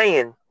a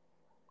saying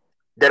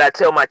that I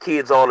tell my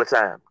kids all the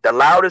time. The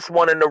loudest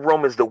one in the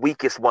room is the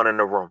weakest one in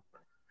the room.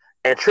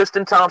 And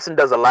Tristan Thompson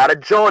does a lot of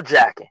jaw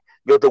jacking.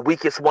 You're the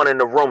weakest one in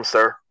the room,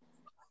 sir.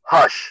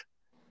 Hush.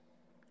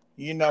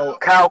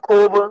 Kyle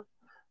Korver,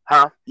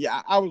 huh?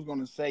 Yeah, I was going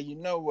to say,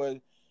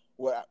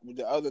 what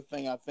the other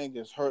thing I think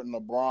is hurting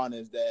LeBron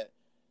is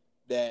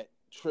that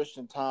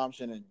Tristan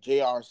Thompson and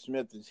J.R.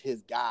 Smith is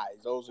his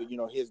guys. Those are,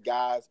 his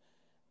guys.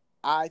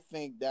 I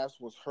think that's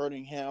what's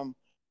hurting him.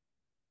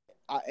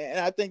 And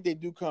I think they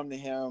do come to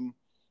him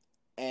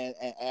and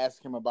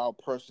ask him about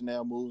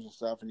personnel moves and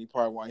stuff. And he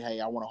probably want, hey,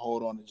 I want to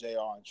hold on to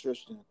J.R. and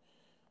Tristan.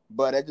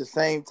 But at the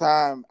same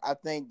time, I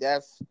think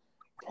that's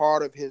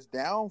part of his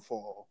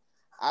downfall.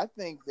 I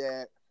think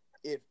that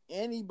if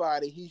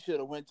anybody he should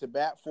have went to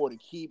bat for to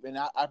keep, and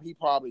he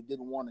probably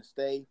didn't want to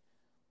stay,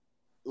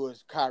 it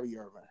was Kyrie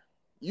Irving.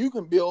 You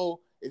can build,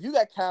 if you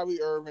got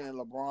Kyrie Irving and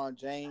LeBron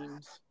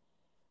James,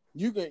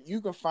 you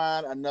can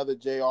find another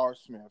J.R.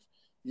 Smith.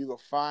 You can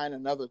find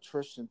another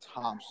Tristan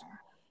Thompson.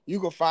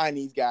 You can find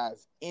these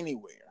guys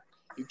anywhere.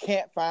 You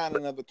can't find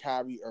another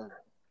Kyrie Irving.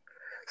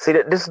 See,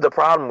 this is the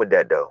problem with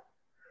that, though.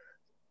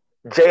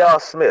 J.R.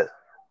 Smith,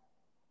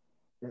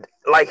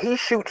 like he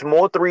shoots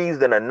more threes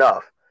than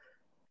enough,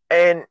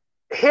 and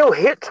he'll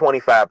hit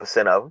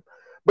 25% of them.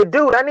 But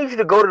dude, I need you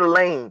to go to the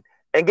lane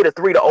and get a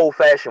three the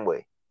old-fashioned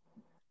way.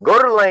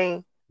 Go to the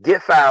lane,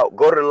 get fouled,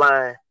 go to the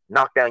line,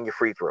 knock down your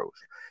free throws.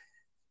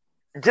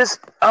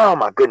 Just, oh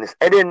my goodness.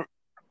 And then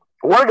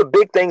one of the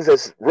big things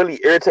that's really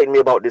irritating me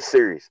about this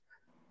series,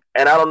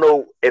 and I don't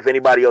know if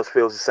anybody else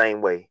feels the same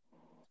way,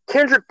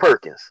 Kendrick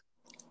Perkins.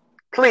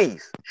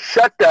 Please,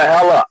 shut the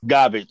hell up.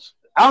 Garbage.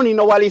 I don't even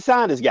know why they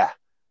signed this guy.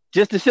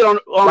 Just to sit on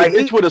the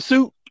bench with a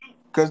suit?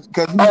 Because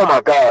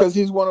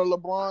he's one of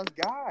LeBron's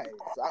guys.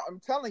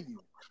 I'm telling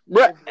you.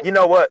 Right. You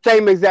know what?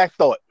 Same exact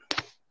thought.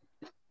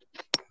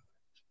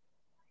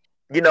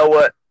 You know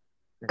what?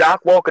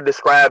 Doc Walker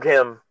described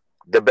him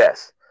the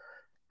best.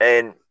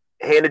 And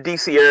here in the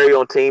DC area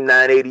on Team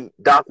 980,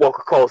 Doc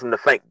Walker calls him the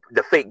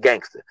fake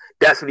gangster.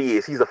 That's what he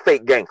is. He's a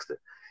fake gangster.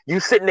 You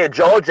sitting there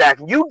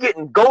jaw-jacking, you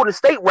getting Golden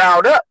State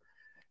riled up.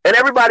 And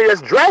everybody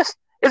that's dressed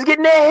is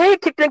getting their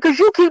head kicked in because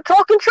you keep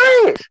talking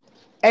trash.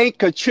 Ain't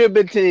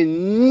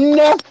contributing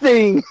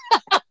nothing.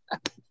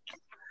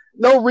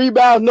 No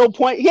rebounds, no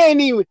point. He ain't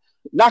even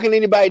knocking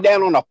anybody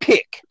down on a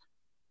pick.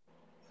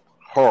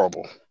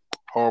 Horrible.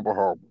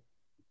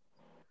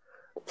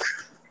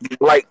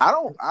 Like I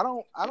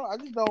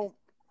just don't.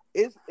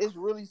 It's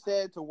really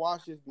sad to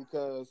watch this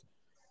because,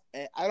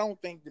 and I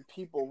don't think the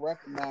people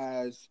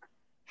recognize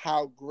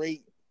how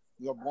great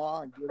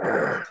LeBron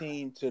getting his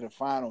team to the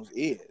finals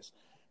is,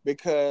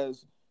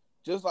 because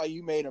just like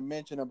you made a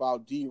mention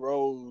about D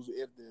Rose,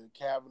 if the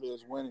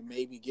Cavaliers win and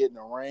maybe getting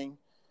a ring,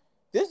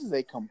 this is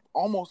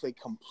almost a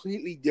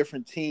completely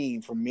different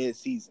team from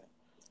mid-season.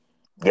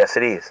 Yes,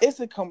 it is. It's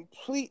a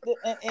complete,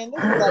 and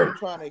this is what I be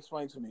trying to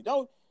explain to me.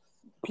 Don't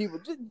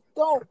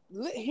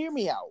hear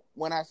me out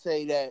when I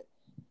say that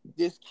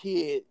this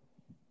kid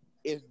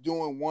is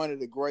doing one of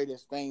the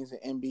greatest things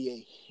in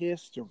NBA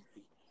history.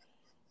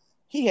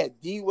 He had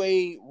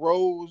D-Wade,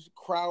 Rose,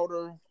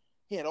 Crowder.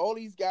 He had all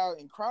these guys.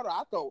 And Crowder,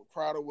 I thought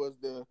Crowder was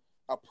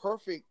a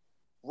perfect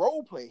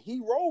role player. He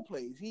role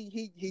plays.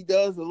 He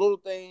does the little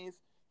things.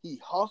 He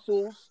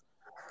hustles.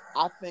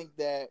 I think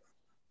that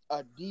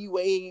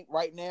D-Wade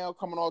right now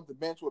coming off the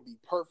bench would be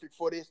perfect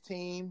for this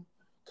team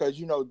because,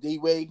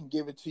 D-Wade can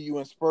give it to you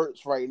in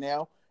spurts right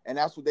now, and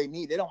that's what they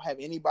need. They don't have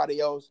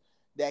anybody else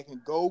that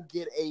can go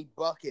get a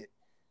bucket.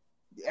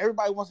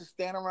 Everybody wants to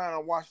stand around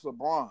and watch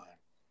LeBron,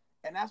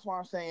 and that's why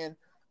I'm saying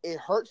it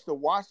hurts to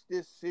watch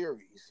this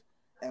series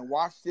and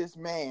watch this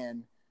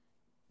man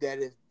that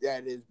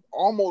is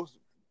almost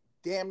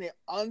damn near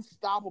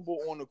unstoppable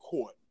on the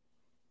court.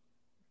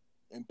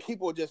 And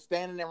people just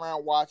standing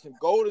around watching.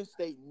 Golden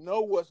State know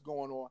what's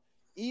going on.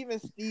 Even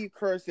Steve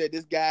Kerr said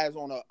this guy's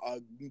on a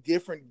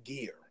different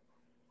gear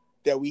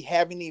that we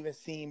haven't even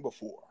seen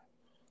before.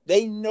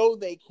 They know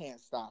they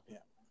can't stop him.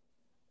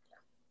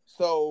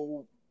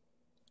 So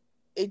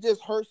it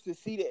just hurts to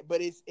see that. But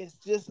it's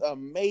just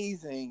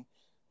amazing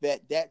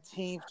that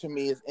team to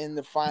me is in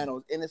the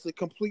finals. And it's a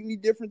completely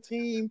different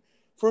team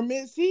from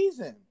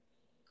mid-season.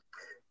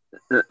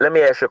 Let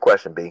me ask you a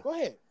question, B. Go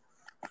ahead.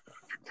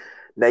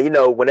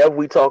 Now, whenever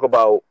we talk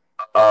about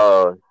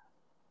the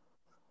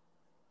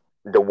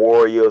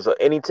Warriors or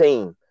any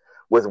team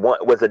with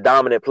a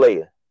dominant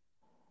player,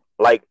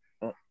 like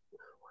 2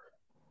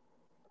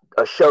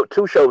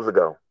 shows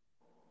ago,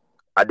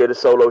 I did a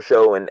solo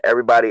show, and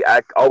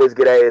I always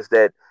get asked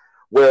that,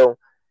 well,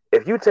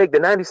 if you take the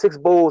 96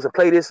 Bulls and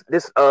play this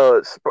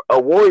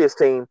Warriors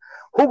team,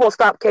 who gonna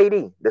stop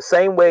KD? The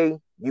same way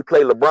you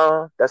play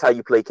LeBron, that's how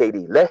you play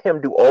KD. Let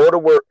him do all the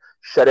work,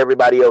 shut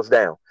everybody else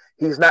down.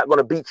 He's not going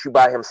to beat you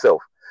by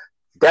himself.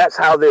 That's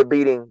how they're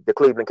beating the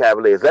Cleveland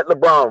Cavaliers. Let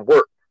LeBron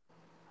work.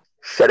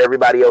 Shut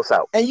everybody else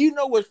out. And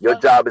your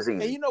job is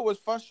easy. And you know what's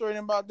frustrating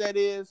about that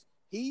is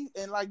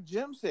like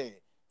Jim said,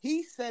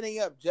 he's setting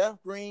up Jeff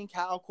Green,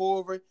 Kyle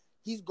Korver.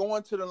 He's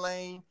going to the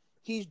lane.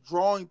 He's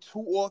drawing 2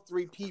 or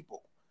 3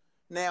 people.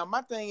 Now,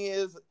 my thing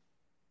is,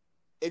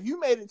 if you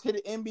made it to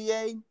the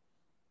NBA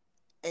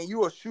and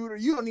you're a shooter,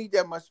 you don't need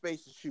that much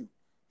space to shoot.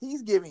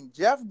 He's giving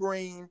Jeff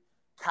Green,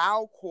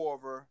 Kyle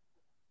Korver,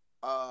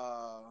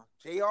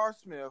 J.R.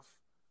 Smith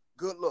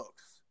good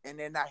looks, and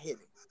they're not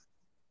hitting.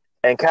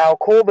 And Kyle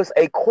Korver's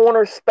a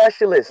corner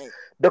specialist.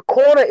 The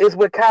corner is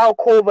where Kyle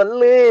Korver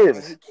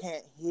lives. And he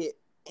can't hit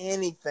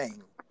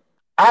anything.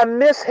 I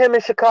miss him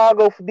in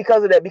Chicago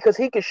because of that, because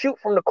he could shoot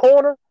from the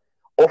corner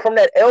or from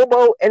that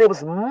elbow, and it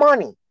was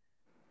money.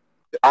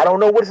 I don't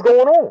know what's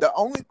going on. The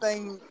only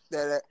thing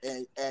that,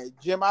 and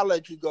Jim, I'll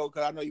let you go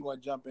because I know you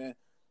want to jump in.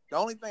 The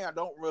only thing I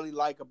don't really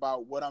like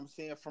about what I'm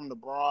seeing from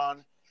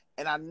LeBron,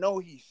 and I know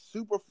he's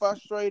super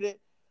frustrated,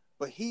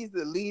 but he's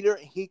the leader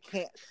and he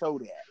can't show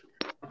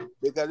that.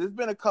 Because there's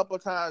been a couple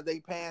of times they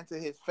pan to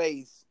his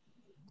face,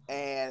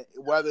 and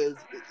whether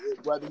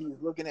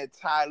he's looking at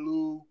Ty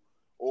Lue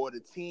or the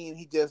team,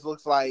 he just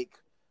looks like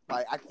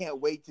I can't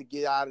wait to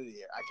get out of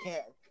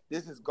there.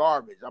 This is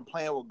garbage. I'm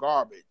playing with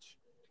garbage.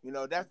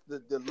 That's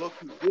the look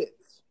he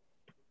gets.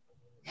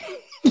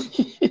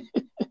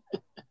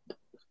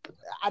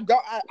 I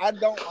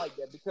don't like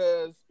that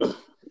because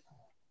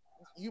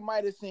you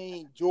might have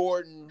seen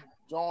Jordan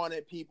jawing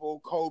at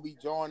people, Kobe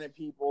jawing at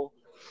people,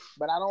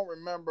 but I don't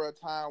remember a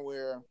time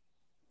where,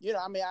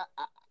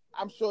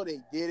 I'm sure they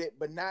did it,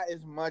 but not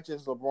as much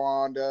as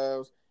LeBron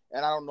does.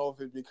 And I don't know if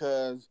it's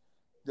because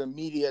the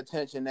media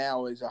attention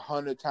now is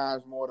 100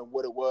 times more than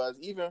what it was,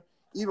 even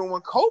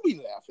when Kobe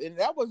left, and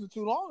that wasn't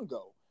too long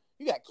ago.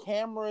 You got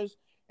cameras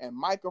and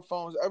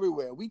microphones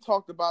everywhere. We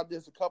talked about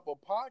this a couple of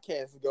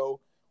podcasts ago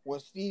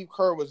when Steve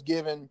Kerr was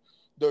giving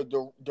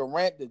the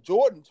Durant, the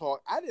Jordan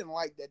talk. I didn't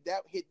like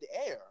that hit the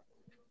air.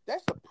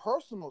 That's a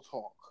personal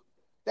talk.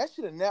 That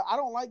should have never. I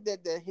don't like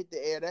that hit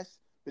the air. That's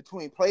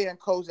between player and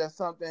coach. That's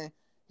something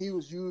he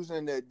was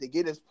using to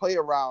get his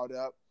player riled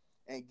up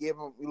and give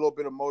him a little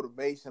bit of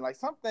motivation. Like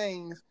some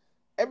things,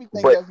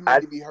 everything doesn't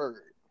need to be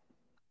heard.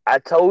 I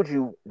told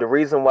you the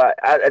reason why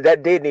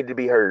that did need to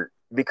be heard.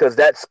 Because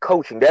that's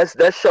coaching. That's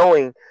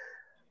showing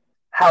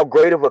how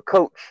great of a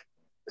coach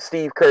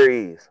Steve Kerr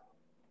is.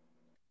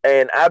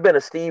 And I've been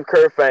a Steve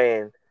Kerr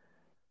fan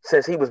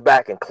since he was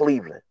back in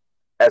Cleveland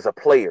as a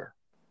player.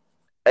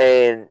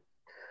 And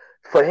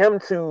for him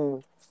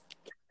to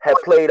have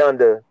played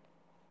under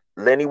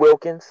Lenny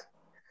Wilkins,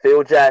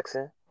 Phil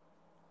Jackson,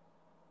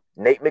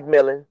 Nate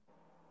McMillan,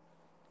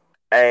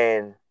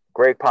 and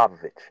Greg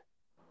Popovich,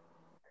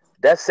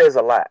 that says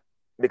a lot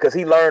because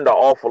he learned an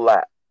awful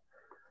lot.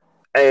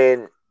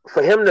 And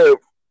for him to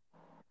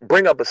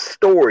bring up a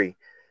story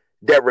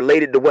that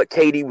related to what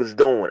KD was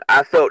doing,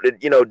 I felt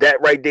that, that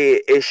right there,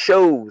 it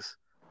shows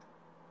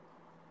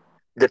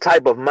the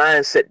type of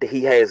mindset that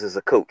he has as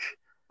a coach.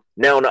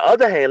 Now, on the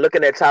other hand,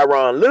 looking at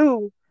Tyronn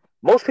Lue,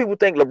 Most people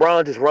think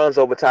LeBron just runs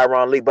over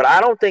Tyronn Lee, but I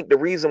don't think the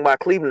reason why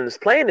Cleveland is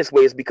playing this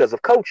way is because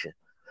of coaching.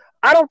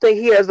 I don't think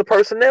he has the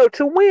personnel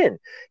to win.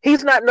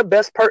 He's not in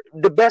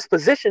the best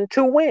position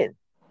to win.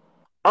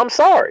 I'm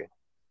sorry.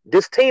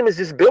 This team is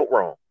just built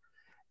wrong.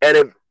 And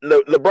if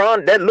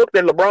LeBron, that look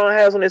that LeBron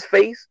has on his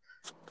face,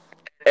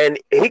 and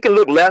he can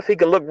look left, he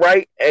can look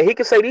right, and he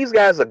can say these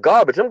guys are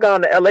garbage. I'm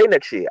going to LA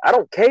next year. I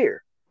don't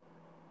care.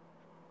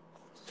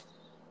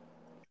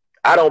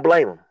 I don't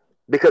blame him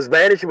because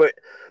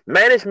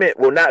management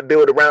will not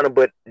build around him.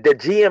 But the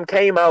GM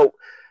came out,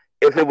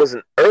 if it was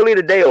early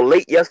today or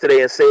late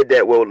yesterday, and said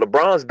that, well,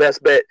 LeBron's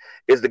best bet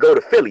is to go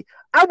to Philly.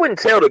 I wouldn't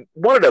tell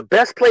one of the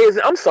best players,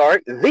 I'm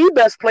sorry, the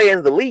best player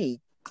in the league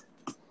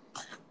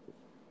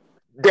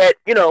that,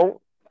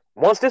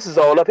 once this is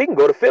all up, he can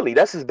go to Philly.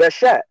 That's his best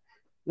shot.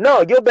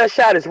 No, your best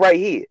shot is right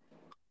here.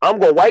 I'm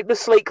going to wipe the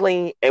slate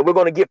clean, and we're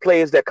going to get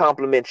players that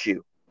complement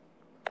you.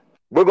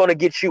 We're going to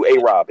get you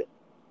a Robin.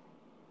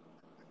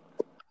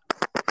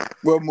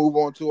 We'll move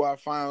on to our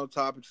final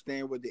topic,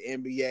 staying with the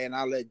NBA, and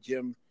I'll let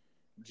Jim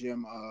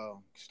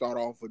start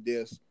off with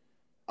this.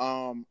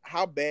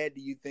 How bad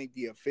do you think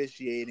the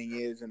officiating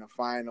is in the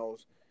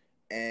finals,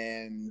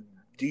 and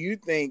do you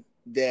think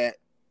that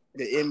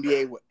the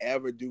NBA will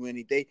ever do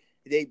anything?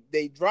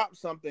 They dropped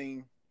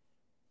something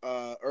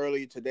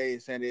earlier today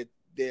saying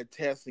they're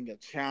testing a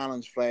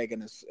challenge flag in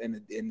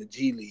the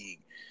G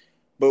League.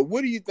 But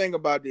what do you think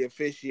about the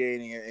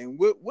officiating, and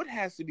what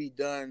has to be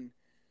done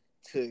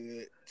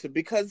to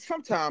because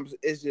sometimes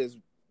it's just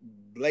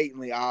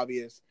blatantly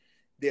obvious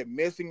they're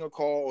missing a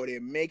call or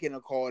they're making a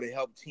call to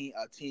help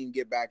a team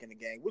get back in the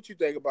game. What you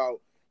think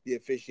about the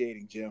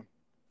officiating, Jim?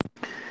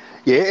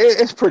 Yeah,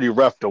 it's pretty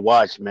rough to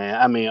watch, man.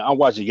 I mean, I'm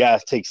watching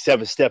guys take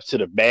 7 steps to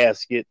the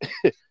basket.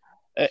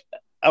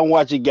 I'm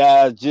watching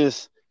guys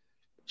just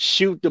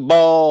shoot the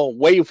ball,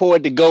 wait for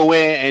it to go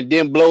in, and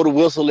then blow the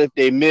whistle if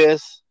they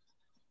miss.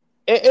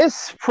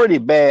 It's pretty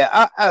bad.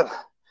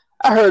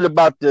 I heard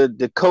about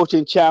the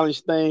coaching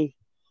challenge thing.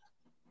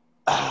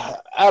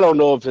 I don't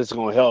know if it's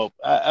going to help.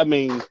 I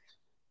mean,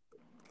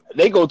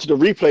 they go to the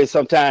replay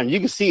sometimes. You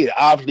can see it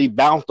obviously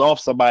bounced off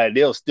somebody.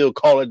 They'll still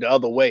call it the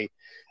other way.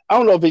 I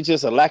don't know if it's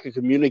just a lack of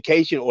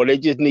communication or they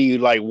just need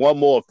like one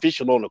more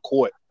official on the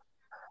court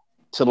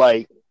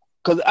to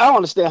because I don't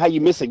understand how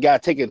you miss a guy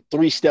taking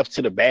 3 steps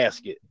to the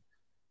basket.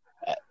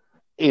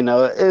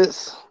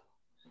 It's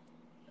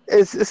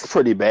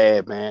pretty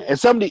bad, man.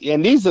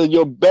 And these are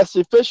your best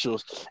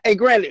officials. And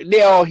granted,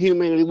 they're all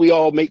human. We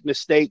all make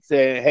mistakes,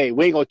 and hey,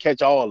 we ain't gonna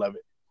catch all of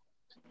it.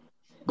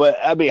 But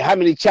I mean, how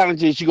many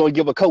challenges you gonna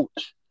give a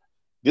coach?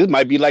 This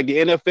might be like the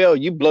NFL.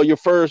 You blow your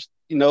first,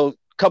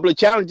 couple of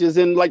challenges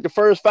in like the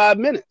first 5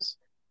 minutes.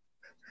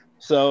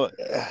 So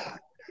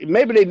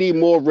maybe they need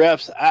more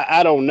refs.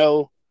 I don't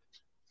know.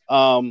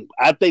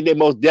 I think they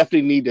most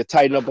definitely need to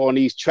tighten up on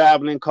these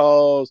traveling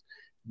calls.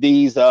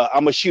 These I'm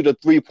gonna shoot a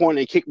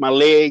 3-pointer and kick my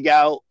leg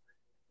out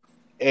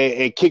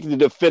and kick the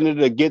defender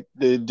to get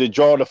to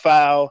draw the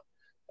foul.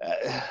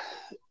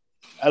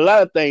 A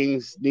lot of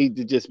things need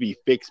to just be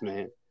fixed,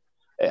 man.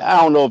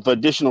 I don't know if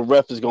additional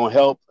ref is gonna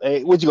help.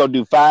 Hey, what you gonna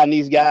do? Fine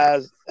these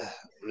guys?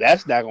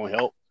 That's not gonna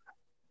help.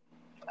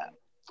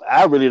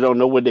 I really don't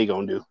know what they're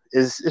gonna do.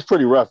 It's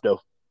pretty rough though.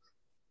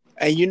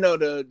 And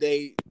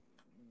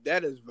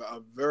that is a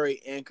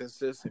very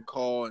inconsistent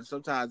call. And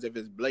sometimes if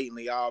it's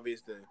blatantly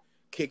obvious, the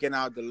kicking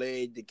out the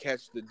leg to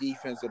catch the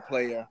defensive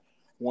player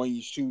when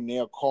you shoot,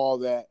 they'll call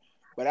that.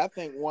 But I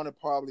think one of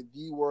probably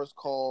the worst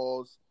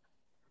calls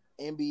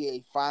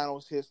NBA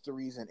Finals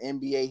histories and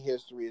NBA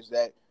history is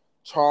that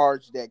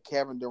charge that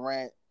Kevin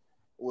Durant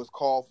was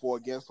called for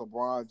against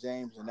LeBron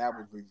James, and that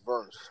was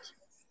reversed.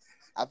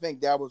 I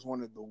think that was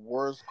one of the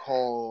worst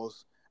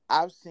calls.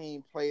 I've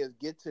seen players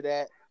get to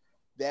that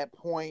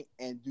point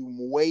and do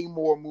way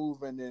more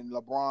moving than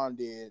LeBron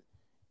did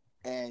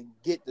and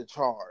get the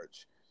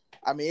charge.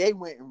 I mean, they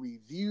went and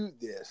reviewed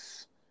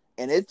this,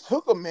 and it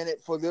took a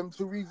minute for them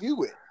to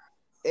review it,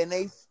 and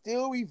they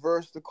still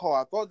reversed the call.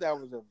 I thought that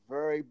was a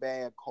very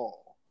bad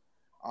call.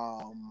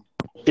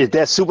 Is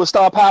that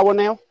superstar power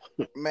now?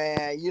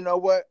 Man, you know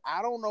what?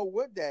 I don't know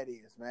what that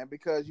is, man,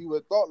 because you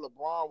would have thought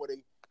LeBron would have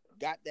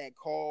got that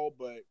call,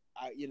 but,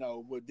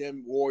 with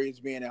them Warriors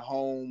being at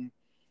home,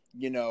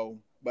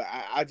 but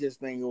I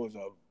just think it was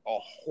a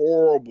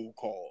horrible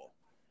call.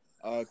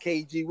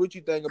 KG, what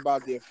you think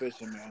about the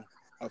officiating?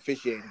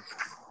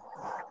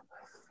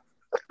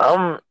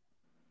 I'll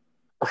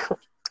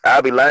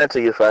be lying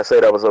to you if I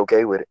said I was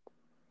okay with it,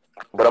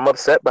 but I'm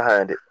upset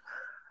behind it.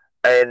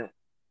 And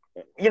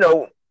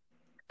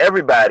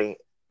everybody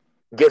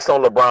gets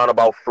on LeBron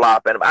about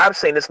flopping. I've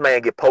seen this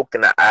man get poked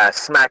in the eye,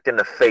 smacked in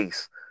the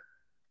face,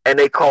 and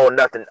they call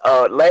nothing.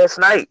 Last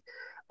night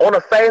on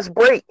a fast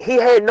break, he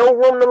had no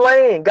room to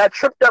land, got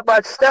tripped up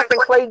by Steph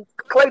and Klay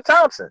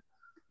Thompson.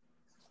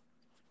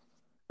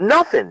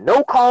 Nothing.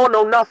 No call,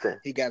 no nothing.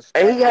 He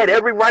had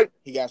every right.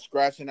 He got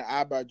scratched in the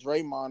eye by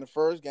Draymond the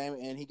first game,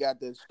 and he got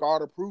the scar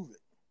to prove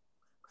it.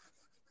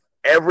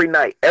 Every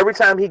night. Every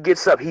time he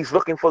gets up, he's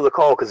looking for the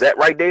call because that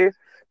right there,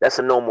 that's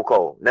a normal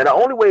call. Now, the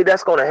only way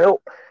that's going to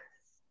help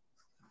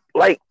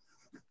like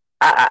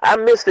I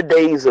miss the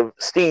days of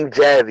Steve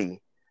Javie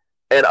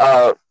and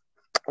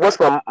what's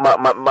my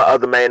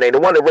other man name? The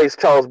one that raced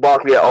Charles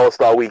Barkley at All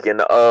Star Weekend,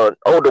 the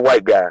older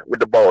white guy with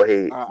the bald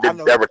head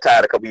that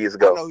retired a couple years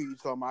ago. I know who you're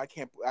talking about.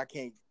 I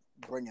can't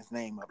bring his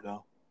name up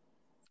though.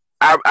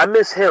 I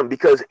miss him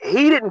because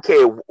he didn't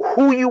care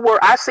who you were.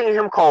 I seen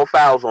him call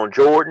fouls on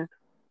Jordan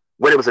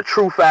when it was a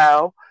true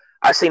foul.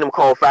 I seen him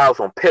call fouls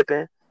on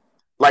Pippen.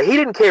 Like, he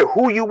didn't care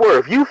who you were.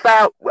 If you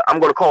fouled,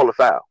 I'm going to call a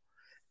foul.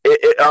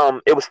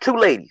 It was two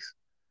ladies.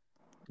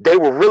 They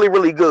were really,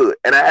 really good,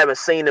 and I haven't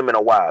seen them in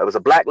a while. It was a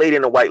black lady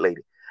and a white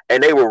lady,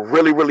 and they were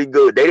really, really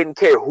good. They didn't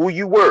care who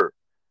you were,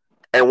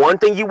 and one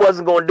thing you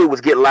wasn't going to do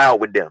was get loud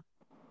with them.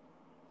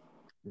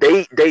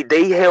 They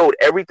held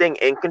everything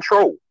in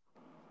control,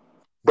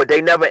 but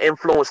they never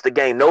influenced the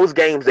game. Those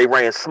games, they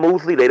ran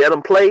smoothly. They let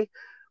them play,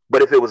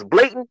 but if it was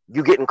blatant,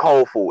 you getting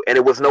called for, and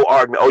it was no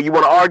argument. Oh, you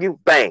want to argue?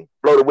 Bang,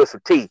 blow the whistle.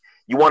 T.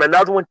 You want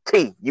another one?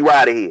 T. You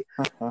out of here.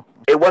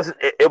 It wasn't.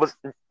 It was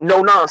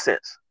no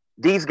nonsense.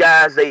 These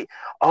guys,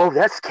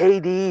 that's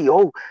KD.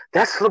 Oh,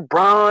 that's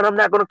LeBron. I'm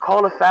not going to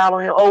call a foul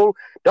on him. Oh,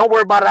 don't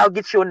worry about it. I'll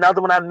get you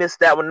another one. I missed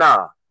that one.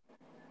 Nah,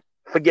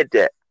 forget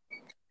that.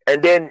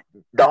 And then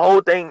the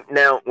whole thing.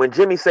 Now, when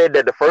Jimmy said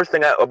that, the first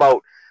thing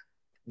about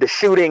the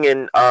shooting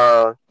and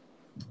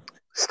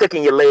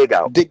sticking your leg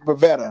out. Dick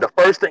Bavetta. The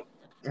first thing,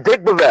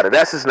 Dick Bavetta,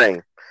 that's his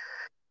name.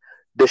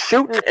 The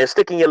shooting and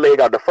sticking your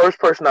leg out, the first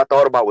person I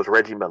thought about was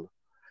Reggie Miller.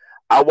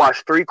 I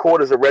watched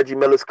 3/4 of Reggie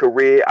Miller's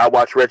career. I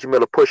watched Reggie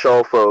Miller push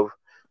off of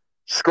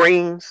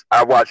screens.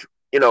 I watched,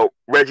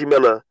 Reggie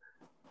Miller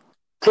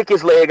kick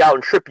his leg out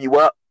and trip you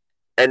up.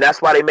 And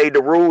that's why they made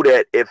the rule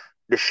that if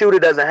the shooter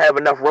doesn't have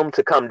enough room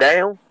to come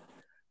down,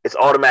 it's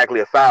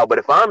automatically a foul. But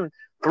if I'm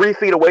 3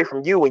 feet away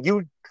from you and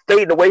you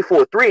fading away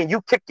for a three and you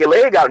kick your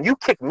leg out and you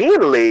kick me in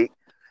the leg,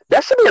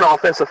 that should be an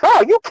offensive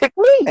foul. You kick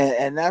me.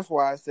 And that's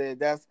why I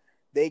said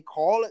they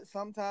call it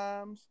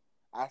sometimes.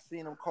 I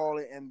seen them call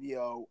it in the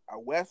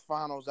West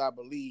Finals, I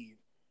believe.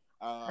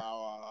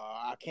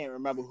 I can't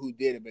remember who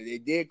did it, but they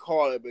did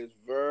call it, but it's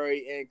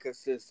very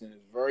inconsistent.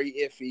 It's very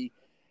iffy,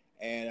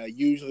 and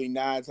usually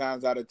 9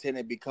 times out of 10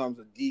 it becomes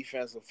a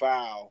defensive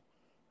foul.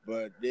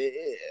 But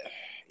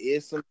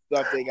it's some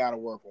stuff they got to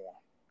work on.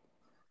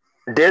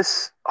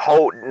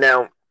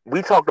 Now,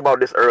 we talked about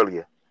this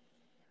earlier.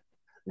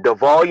 The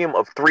volume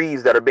of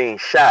threes that are being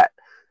shot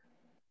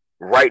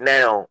right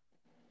now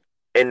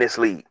in this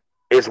league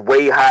is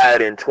way higher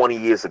than 20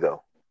 years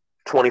ago,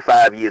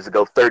 25 years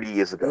ago, 30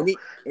 years ago.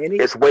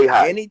 It's way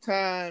higher.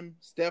 Anytime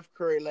Steph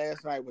Curry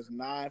last night was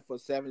 9 for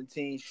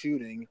 17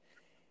 shooting,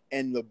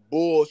 and the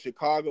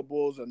Chicago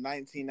Bulls of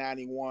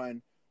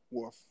 1991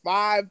 were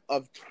 5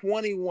 of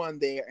 21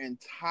 their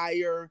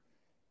entire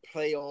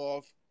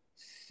playoff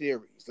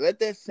series. Let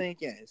that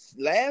sink in.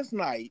 Last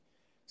night,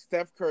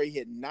 Steph Curry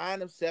hit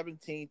 9 of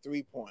 17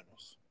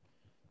 three-pointers.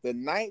 The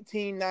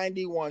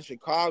 1991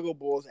 Chicago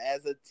Bulls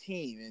as a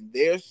team in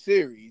their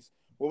series,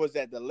 what was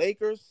that, the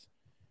Lakers?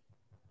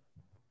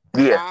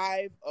 Yeah.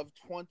 5 of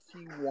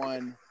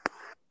 21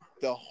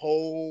 the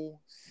whole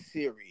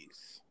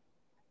series.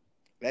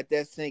 Let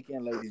that sink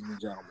in, ladies and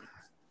gentlemen.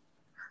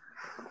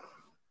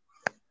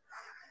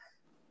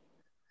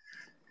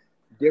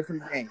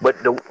 Different game.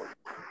 But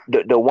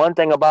the one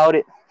thing about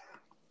it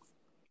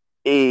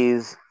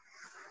is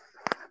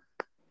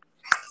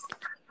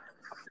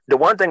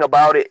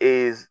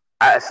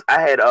I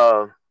had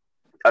a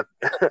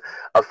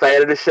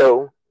fan of the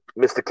show,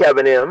 Mr.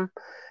 Kevin M.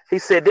 He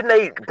said, didn't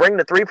they bring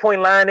the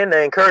 3-point line in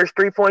to encourage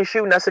 3-point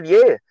shooting? I said,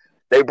 yeah.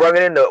 They brought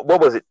it in to,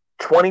 what was it,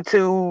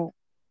 22-9?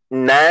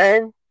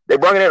 They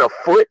brought it in a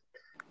foot.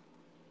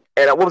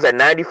 And what was that,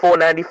 94,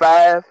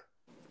 95?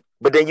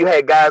 But then you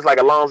had guys like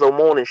Alonzo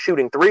Mourning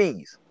shooting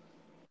threes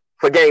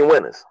for game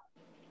winners.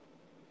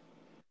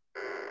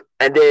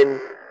 And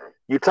then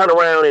you turn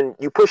around and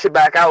you push it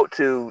back out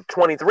to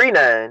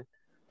 23-9.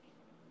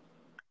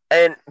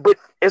 But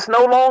it's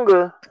no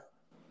longer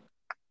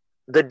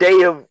the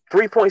day of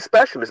 3-point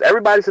specialists.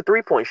 Everybody's a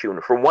 3-point shooter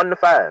from 1 to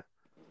 5.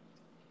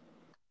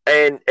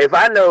 And if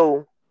I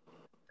know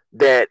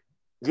that,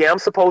 yeah, I'm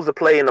supposed to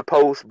play in the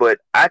post, but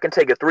I can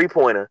take a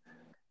 3-pointer,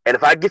 and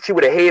if I get you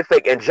with a head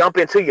fake and jump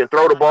into you and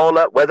throw the ball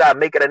up, whether I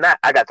make it or not,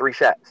 I got 3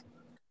 shots.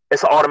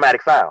 It's an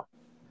automatic foul.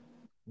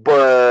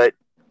 But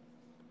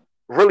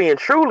really and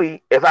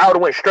truly, if I would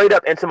have went straight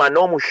up into my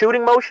normal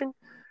shooting motion,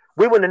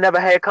 we would have never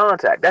had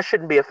contact. That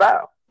shouldn't be a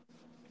foul.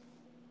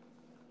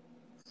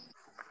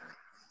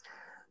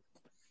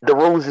 The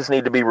rules just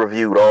need to be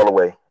reviewed all the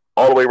way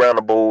around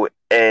the board,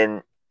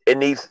 and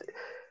this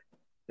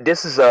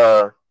is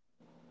a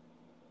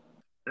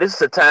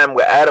time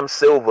where Adam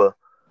Silver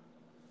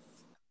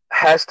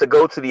has to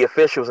go to the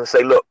officials and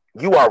say, look,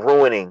 you are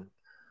ruining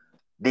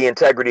the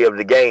integrity of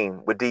the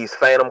game with these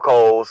phantom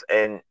calls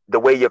and the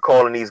way you're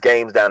calling these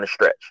games down the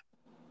stretch.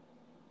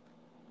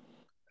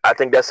 I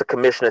think that's a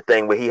commissioner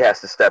thing where he has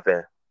to step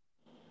in.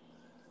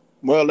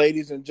 Well,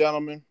 ladies and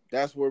gentlemen,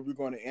 that's where we're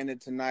going to end it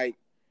tonight.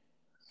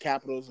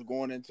 Capitals are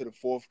going into the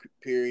 4th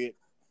period,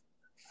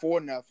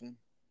 4-0.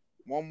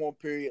 One more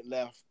period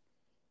left.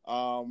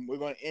 We're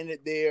going to end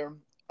it there.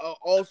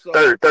 Also,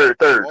 third.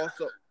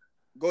 Also,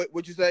 go ahead.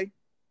 What'd you say?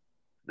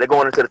 They're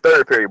going into the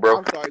third period, bro.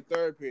 I'm sorry,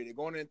 third period. They're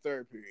going in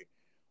third period.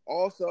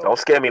 Also, don't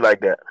scare me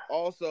like that.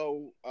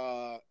 Also,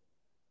 I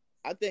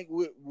think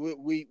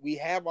we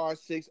have our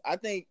 6. I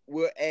think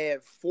we'll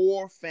add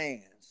 4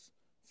 fans,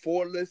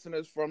 4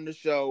 listeners from the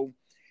show.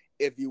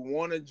 If you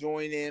want to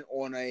join in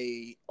on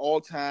a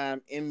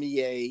all-time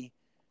NBA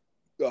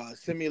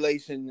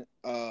simulation,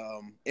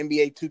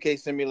 NBA 2K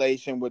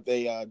simulation with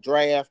a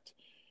draft,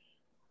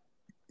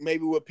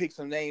 maybe we'll pick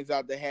some names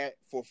out the hat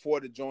for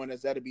 4 to join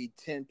us. That'll be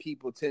 10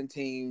 people, 10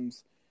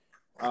 teams.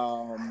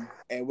 And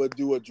we'll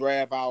do a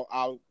draft.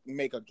 I'll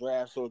make a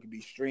draft so it can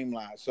be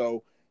streamlined.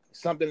 So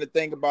something to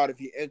think about if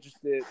you're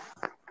interested.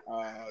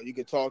 You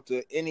can talk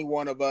to any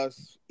one of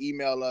us.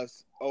 Email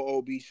us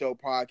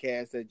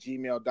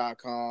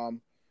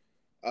oobshowpodcast@gmail.com.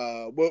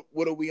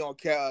 What are we on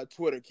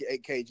Twitter,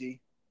 KG?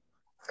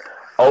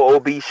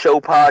 OOB Show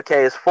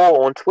Podcast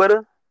 4 on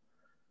Twitter.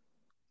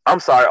 I'm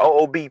sorry,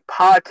 OOB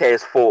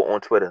Podcast 4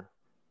 on Twitter.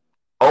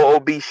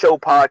 OOB Show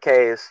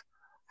Podcast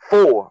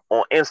 4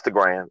 on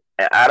Instagram,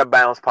 and Out of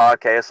Bounds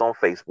Podcast on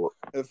Facebook.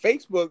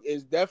 Facebook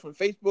is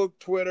definitely Facebook,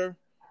 Twitter.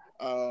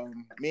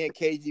 Me and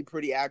KG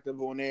pretty active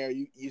on there.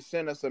 You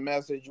send us a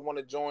message. You want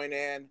to join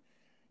in,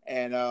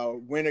 and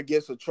winner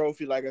gets a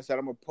trophy. Like I said,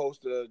 I'm gonna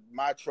post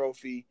my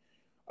trophy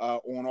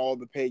on all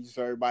the pages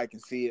so everybody can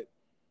see it.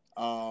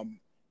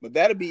 But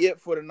that'll be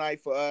it for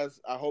tonight for us.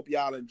 I hope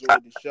y'all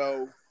enjoyed the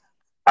show.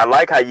 I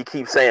like how you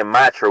keep saying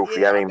my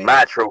trophy. Yeah, I mean,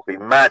 my trophy.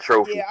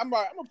 Yeah, I'm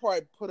gonna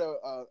probably put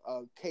a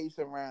case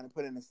around and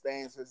put it in the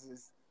stand since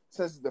it's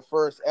the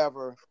first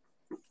ever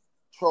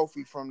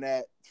trophy from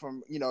the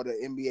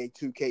NBA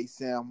 2K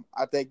sim.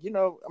 I think,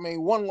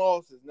 one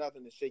loss is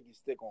nothing to shake your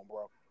stick on,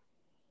 bro.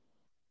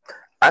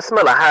 I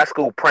smell a high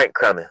school prank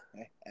coming.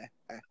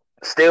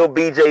 Still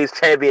BJ's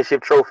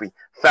championship trophy.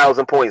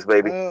 1,000 points,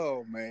 baby.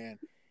 Oh, man.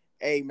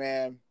 Hey,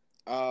 man.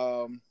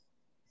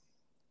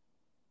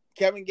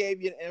 Kevin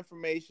gave you the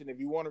information. If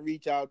you want to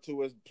reach out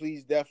to us,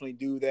 please definitely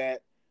do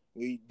that.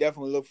 We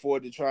definitely look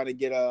forward to trying to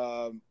get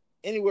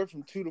anywhere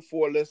from 2 to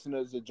 4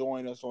 listeners to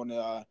join us on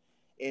the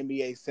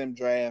NBA Sim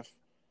Draft.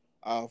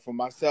 For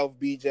myself,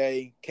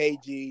 BJ,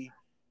 KG,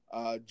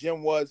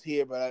 Jim was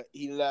here, but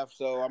he left,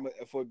 so I'm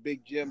for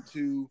Big Jim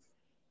too.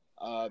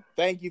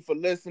 Thank you for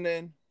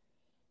listening.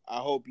 I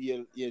hope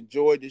you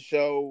enjoyed the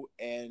show,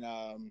 and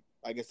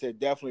like I said,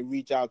 definitely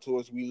reach out to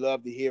us. We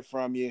love to hear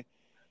from you.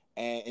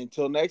 And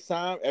until next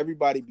time,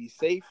 everybody be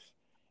safe,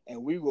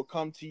 and we will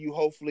come to you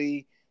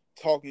hopefully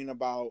talking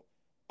about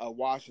a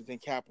Washington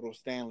Capitals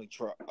Stanley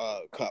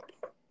Cup.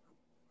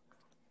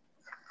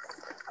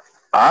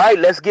 All right,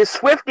 let's get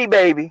swifty,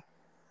 baby.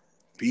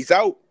 Peace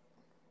out.